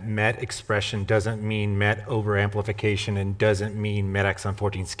HER2, that MET expression doesn't mean MET overamplification and doesn't mean MET exon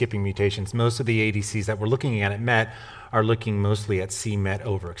 14 skipping mutations. Most of the ADCs that we're looking at MET are looking mostly at c-MET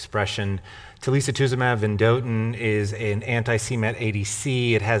overexpression. Telisotuzumab vedotin is an anti-c-MET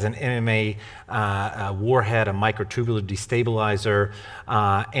ADC. It has an MMA warhead, a microtubular destabilizer,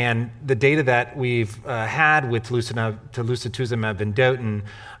 and the data that we've had with telisotuzumab vedotin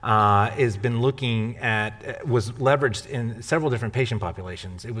has been looking at, was leveraged in several different patient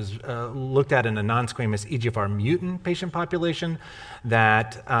populations. It was looked at in a non-squamous EGFR mutant patient population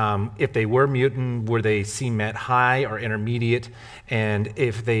that if they were mutant, were they c-MET high or intermediate, and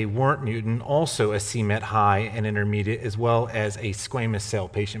if they weren't mutant, also a c-MET high and intermediate, as well as a squamous cell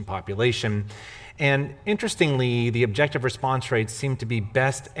patient population. And interestingly, the objective response rates seem to be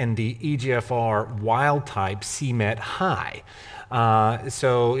best in the EGFR wild type c-MET high.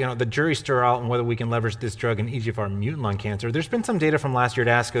 So, the jury's still out on whether we can leverage this drug in EGFR mutant lung cancer. There's been some data from last year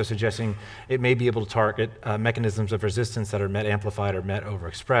at ASCO suggesting it may be able to target mechanisms of resistance that are MET amplified or MET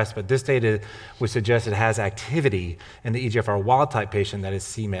overexpressed, but this data would suggest it has activity in the EGFR wild type patient that is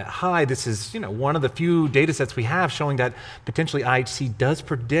c-MET high. This is, one of the few data sets we have showing that potentially IHC does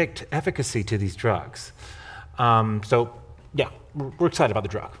predict efficacy to these drugs. Yeah, we're excited about the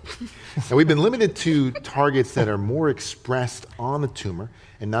drug. Now, we've been limited to targets that are more expressed on the tumor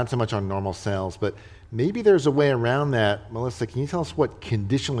and not so much on normal cells, but maybe there's a way around that. Melissa, can you tell us what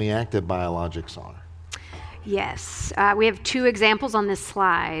conditionally active biologics are? Yes, we have 2 examples on this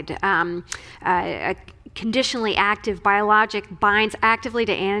slide. A conditionally active biologic binds actively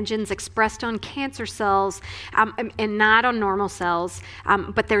to antigens expressed on cancer cells and not on normal cells,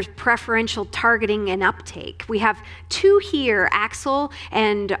 but there's preferential targeting and uptake. We have 2 here, AXL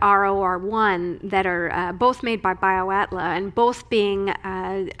and ROR1, that are both made by BioAtla and both being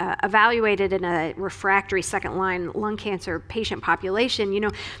evaluated in a refractory second-line lung cancer patient population.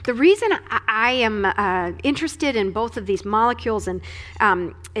 The reason I am interested in both of these molecules, and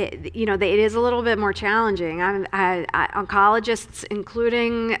it is a little bit more challenging. Oncologists,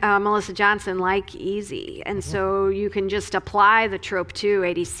 including Melissa Johnson, like easy. And so you can just apply the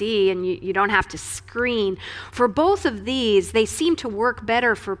TROP2 ADC and you don't have to screen. For both of these, they seem to work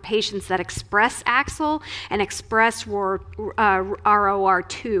better for patients that express AXL and express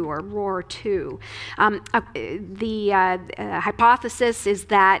ROR2 or ROR2. The hypothesis is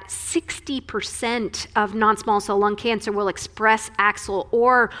that 60% of non-small cell lung cancer will express AXL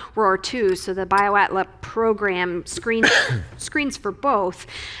or ROR2, so the BioAtla program screens for both.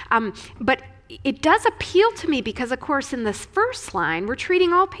 But it does appeal to me because, of course, in this first line, we're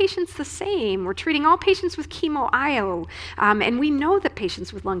treating all patients the same. We're treating all patients with chemo-IO. And we know that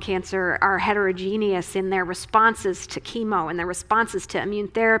patients with lung cancer are heterogeneous in their responses to chemo and their responses to immune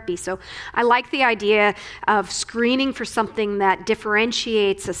therapy. So I like the idea of screening for something that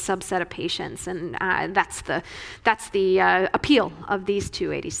differentiates a subset of patients. And that's the appeal of these 2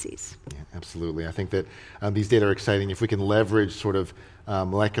 ADCs. Yeah, absolutely. I think that these data are exciting. If we can leverage sort of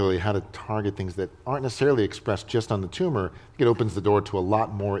molecularly how to target things that aren't necessarily expressed just on the tumor, it opens the door to a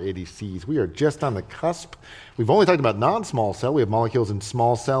lot more ADCs. We are just on the cusp. We've only talked about non-small cell. We have molecules in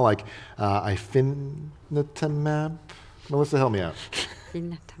small cell like ifinatamab. Melissa, help me out.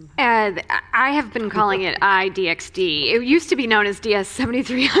 I have been calling it IDXD. It used to be known as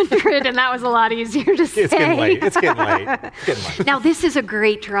DS7300, and that was a lot easier to say. It's getting late. It's getting late. Now, this is a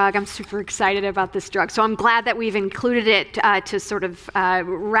great drug. I'm super excited about this drug. So I'm glad that we've included it to sort of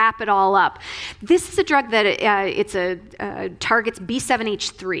wrap it all up. This is a drug that targets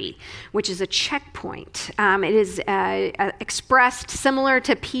B7H3, which is a checkpoint. It is expressed similar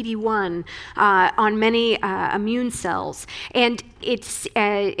to PD-1 on many immune cells. And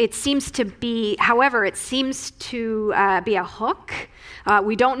it seems to be a hook.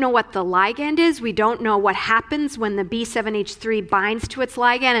 We don't know what the ligand is. We don't know what happens when the B7H3 binds to its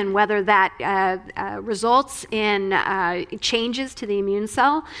ligand and whether that results in changes to the immune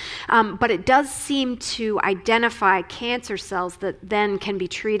cell. But it does seem to identify cancer cells that then can be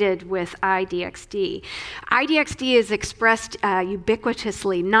treated with IDXD. IDXD is expressed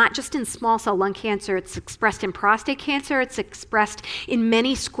ubiquitously, not just in small cell lung cancer. It's expressed in prostate cancer. It's expressed in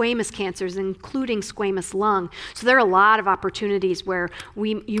many squamous cancers, including squamous lung. So there are a lot of opportunities where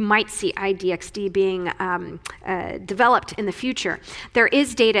you might see IDXD being developed in the future. There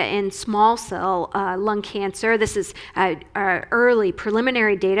is data in small cell lung cancer. This is early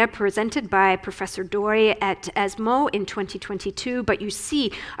preliminary data presented by Professor Dori at ESMO in 2022, but you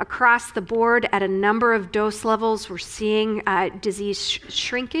see across the board at a number of dose levels, we're seeing disease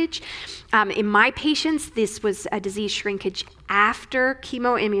shrinkage. In my patients, this was a disease shrinkage after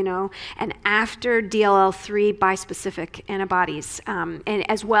chemoimmuno and after DLL3 bispecific antibodies, and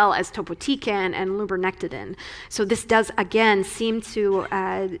as well as topotecan and lurbinectedin. So this does, again, seem to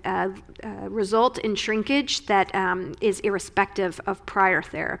result in shrinkage that is irrespective of prior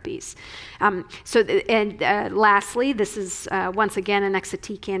therapies. Lastly, this is once again an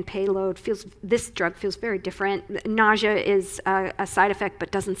exatecan payload. This drug feels very different. Nausea is a side effect,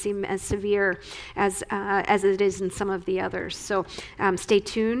 but doesn't seem as severe as it is in some of the others. So stay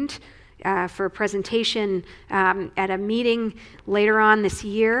tuned for a presentation at a meeting later on this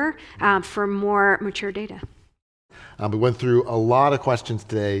year for more mature data. We went through a lot of questions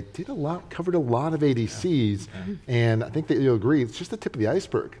today, covered a lot of ADCs, and I think that you'll agree, it's just the tip of the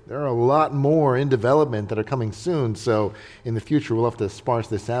iceberg. There are a lot more in development that are coming soon, so in the future we'll have to sparse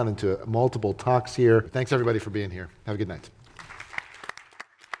this out into multiple talks here. Thanks everybody for being here. Have a good night.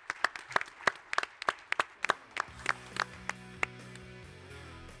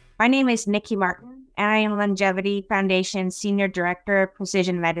 My name is Nikki Martin, and I am Longevity Foundation Senior Director of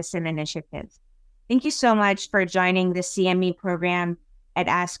Precision Medicine Initiatives. Thank you so much for joining the CME program at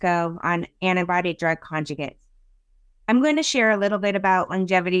ASCO on antibody drug conjugates. I'm going to share a little bit about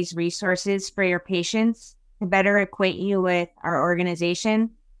Longevity's resources for your patients to better acquaint you with our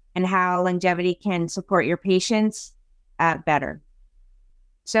organization and how Longevity can support your patients better.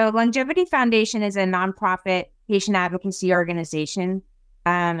 So Longevity Foundation is a nonprofit patient advocacy organization.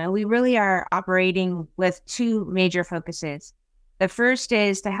 And we really are operating with two major focuses. The first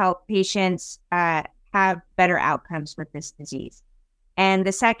is to help patients have better outcomes with this disease. And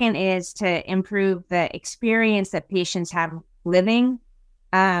the second is to improve the experience that patients have living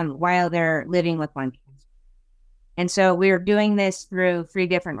while they're living with lung cancer. And so we're doing this through three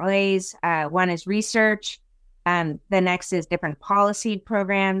different ways. One is research. The next is different policy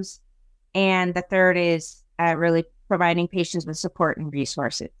programs. And the third is really providing patients with support and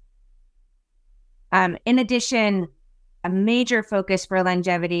resources. In addition, a major focus for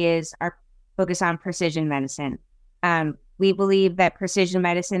Longevity is our focus on precision medicine. We believe that precision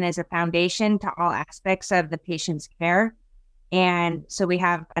medicine is a foundation to all aspects of the patient's care. And so we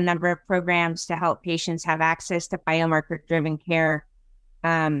have a number of programs to help patients have access to biomarker-driven care.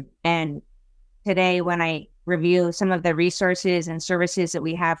 And today, when I review some of the resources and services that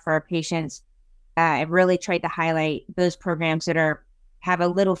we have for our patients, I've really tried to highlight those programs that have a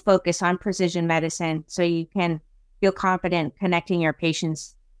little focus on precision medicine so you can feel confident connecting your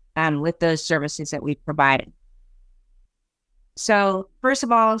patients with those services that we've provided. So first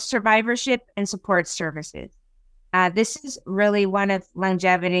of all, survivorship and support services. This is really one of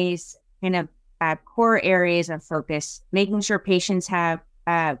Longevity's kind of core areas of focus, making sure patients have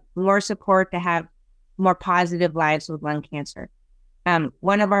more support to have more positive lives with lung cancer.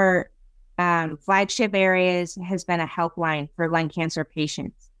 One of our flagship areas has been a helpline for lung cancer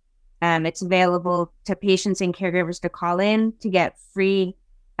patients. It's available to patients and caregivers to call in to get free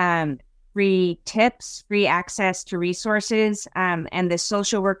tips, free access to resources. And the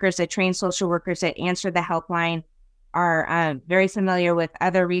social workers, the trained social workers that answer the helpline are very familiar with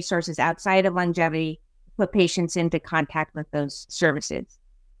other resources outside of Longevity to put patients into contact with those services.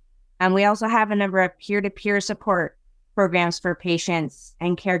 We also have a number of peer-to-peer support programs for patients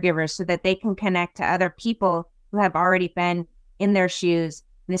and caregivers so that they can connect to other people who have already been in their shoes.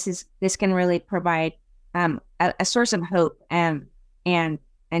 This can really provide a source of hope and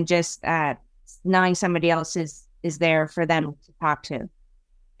just knowing somebody else is there for them to talk to.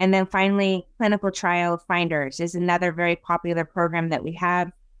 And then finally, Clinical Trial Finders is another very popular program that we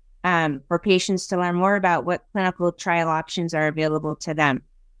have for patients to learn more about what clinical trial options are available to them.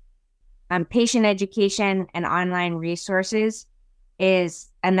 Patient education and online resources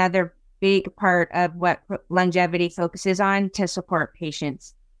is another big part of what Longevity focuses on to support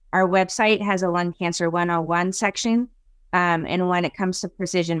patients. Our website has a Lung Cancer 101 section, and when it comes to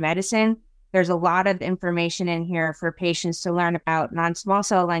precision medicine, there's a lot of information in here for patients to learn about non-small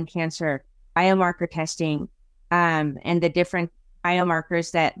cell lung cancer, biomarker testing, and the different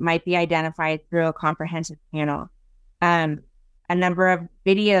biomarkers that might be identified through a comprehensive panel. A number of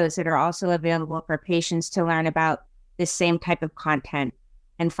videos that are also available for patients to learn about this same type of content.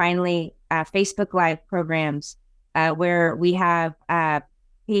 And finally, Facebook Live programs where we have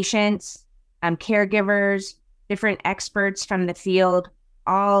patients, caregivers, different experts from the field,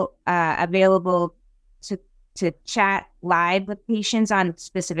 all available to chat live with patients on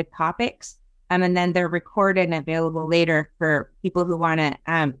specific topics. And then they're recorded and available later for people who want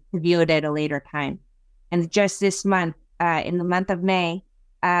to view it at a later time. And just this month, in the month of May,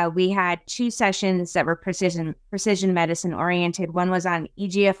 we had 2 sessions that were precision medicine oriented. One was on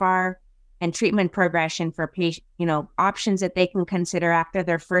EGFR and treatment progression for patient, options that they can consider after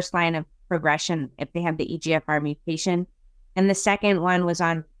their first line of progression if they have the EGFR mutation. And the second one was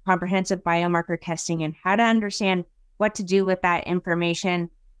on comprehensive biomarker testing and how to understand what to do with that information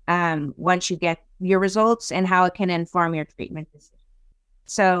once you get your results and how it can inform your treatment decision.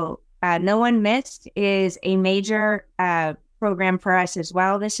 So No One Missed is a major program for us as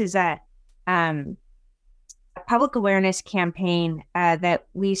well. This is a public awareness campaign that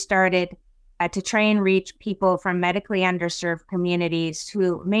we started to try and reach people from medically underserved communities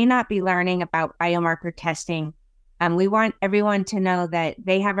who may not be learning about biomarker testing. We want everyone to know that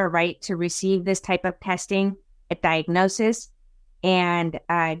they have a right to receive this type of testing at diagnosis and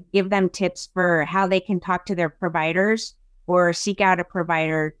give them tips for how they can talk to their providers or seek out a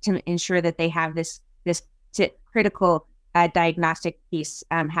provider to ensure that they have this critical diagnostic piece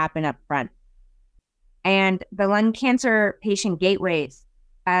happen up front. And the lung cancer patient gateways.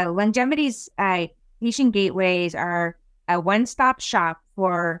 Longevity's patient gateways are a one-stop shop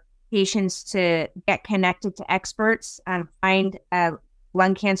for patients to get connected to experts and find a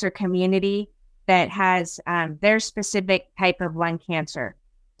lung cancer community that has their specific type of lung cancer.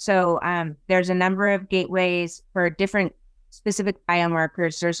 So there's a number of gateways for different specific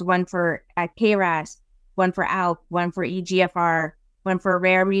biomarkers. There's one for KRAS, one for ALK, one for EGFR, one for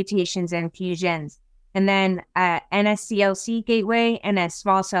rare mutations and fusions, and then NSCLC gateway and a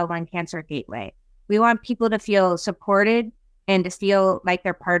small cell lung cancer gateway. We want people to feel supported and to feel like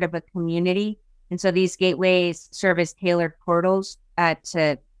they're part of a community. And so these gateways serve as tailored portals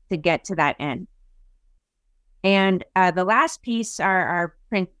to get to that end. And the last piece are our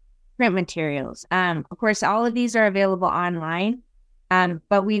print materials. Of course, all of these are available online,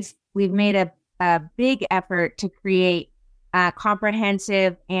 but we've made a big effort to create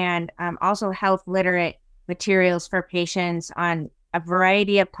comprehensive and also health literate materials for patients on a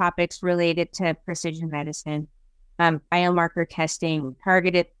variety of topics related to precision medicine, biomarker testing,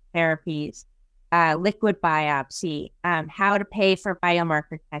 targeted therapies, liquid biopsy, how to pay for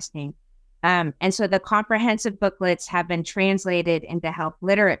biomarker testing. And so the comprehensive booklets have been translated into health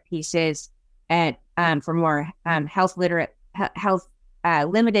literate pieces for more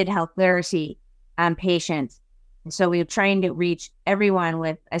limited health literacy patients. And so we're trying to reach everyone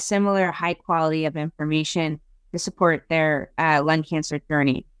with a similar high quality of information to support their lung cancer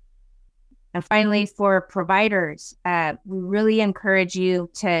journey. And finally, for providers, we really encourage you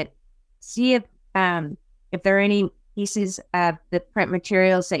to see if there are any pieces of the print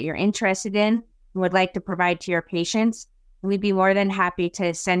materials that you're interested in and would like to provide to your patients. We'd be more than happy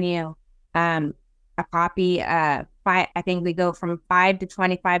to send you a copy. I think we go from 5 to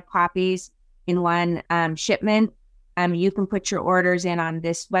 25 copies in one shipment. You can put your orders in on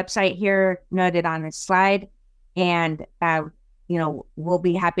this website here, noted on this slide, and we'll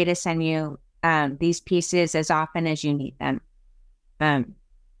be happy to send you these pieces as often as you need them.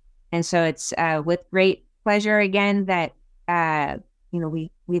 And so it's with great pleasure again that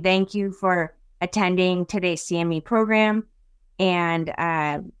we thank you for attending today's CME program, and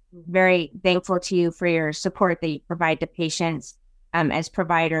very thankful to you for your support that you provide to patients as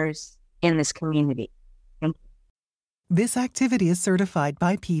providers in this community. Thank you. This activity is certified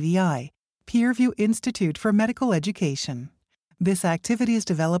by PVI, Peerview Institute for Medical Education. This activity is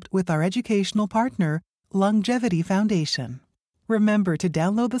developed with our educational partner, Longevity Foundation. Remember to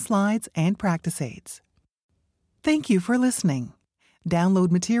download the slides and practice aids. Thank you for listening. Download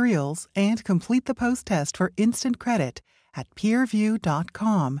materials and complete the post-test for instant credit at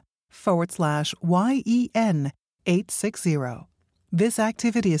peerview.com/YEN860. This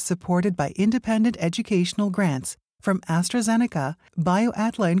activity is supported by independent educational grants from AstraZeneca,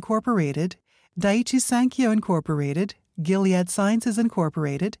 BioAtla Incorporated, Daiichi Sankyo Incorporated, Gilead Sciences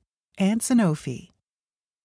Incorporated, and Sanofi.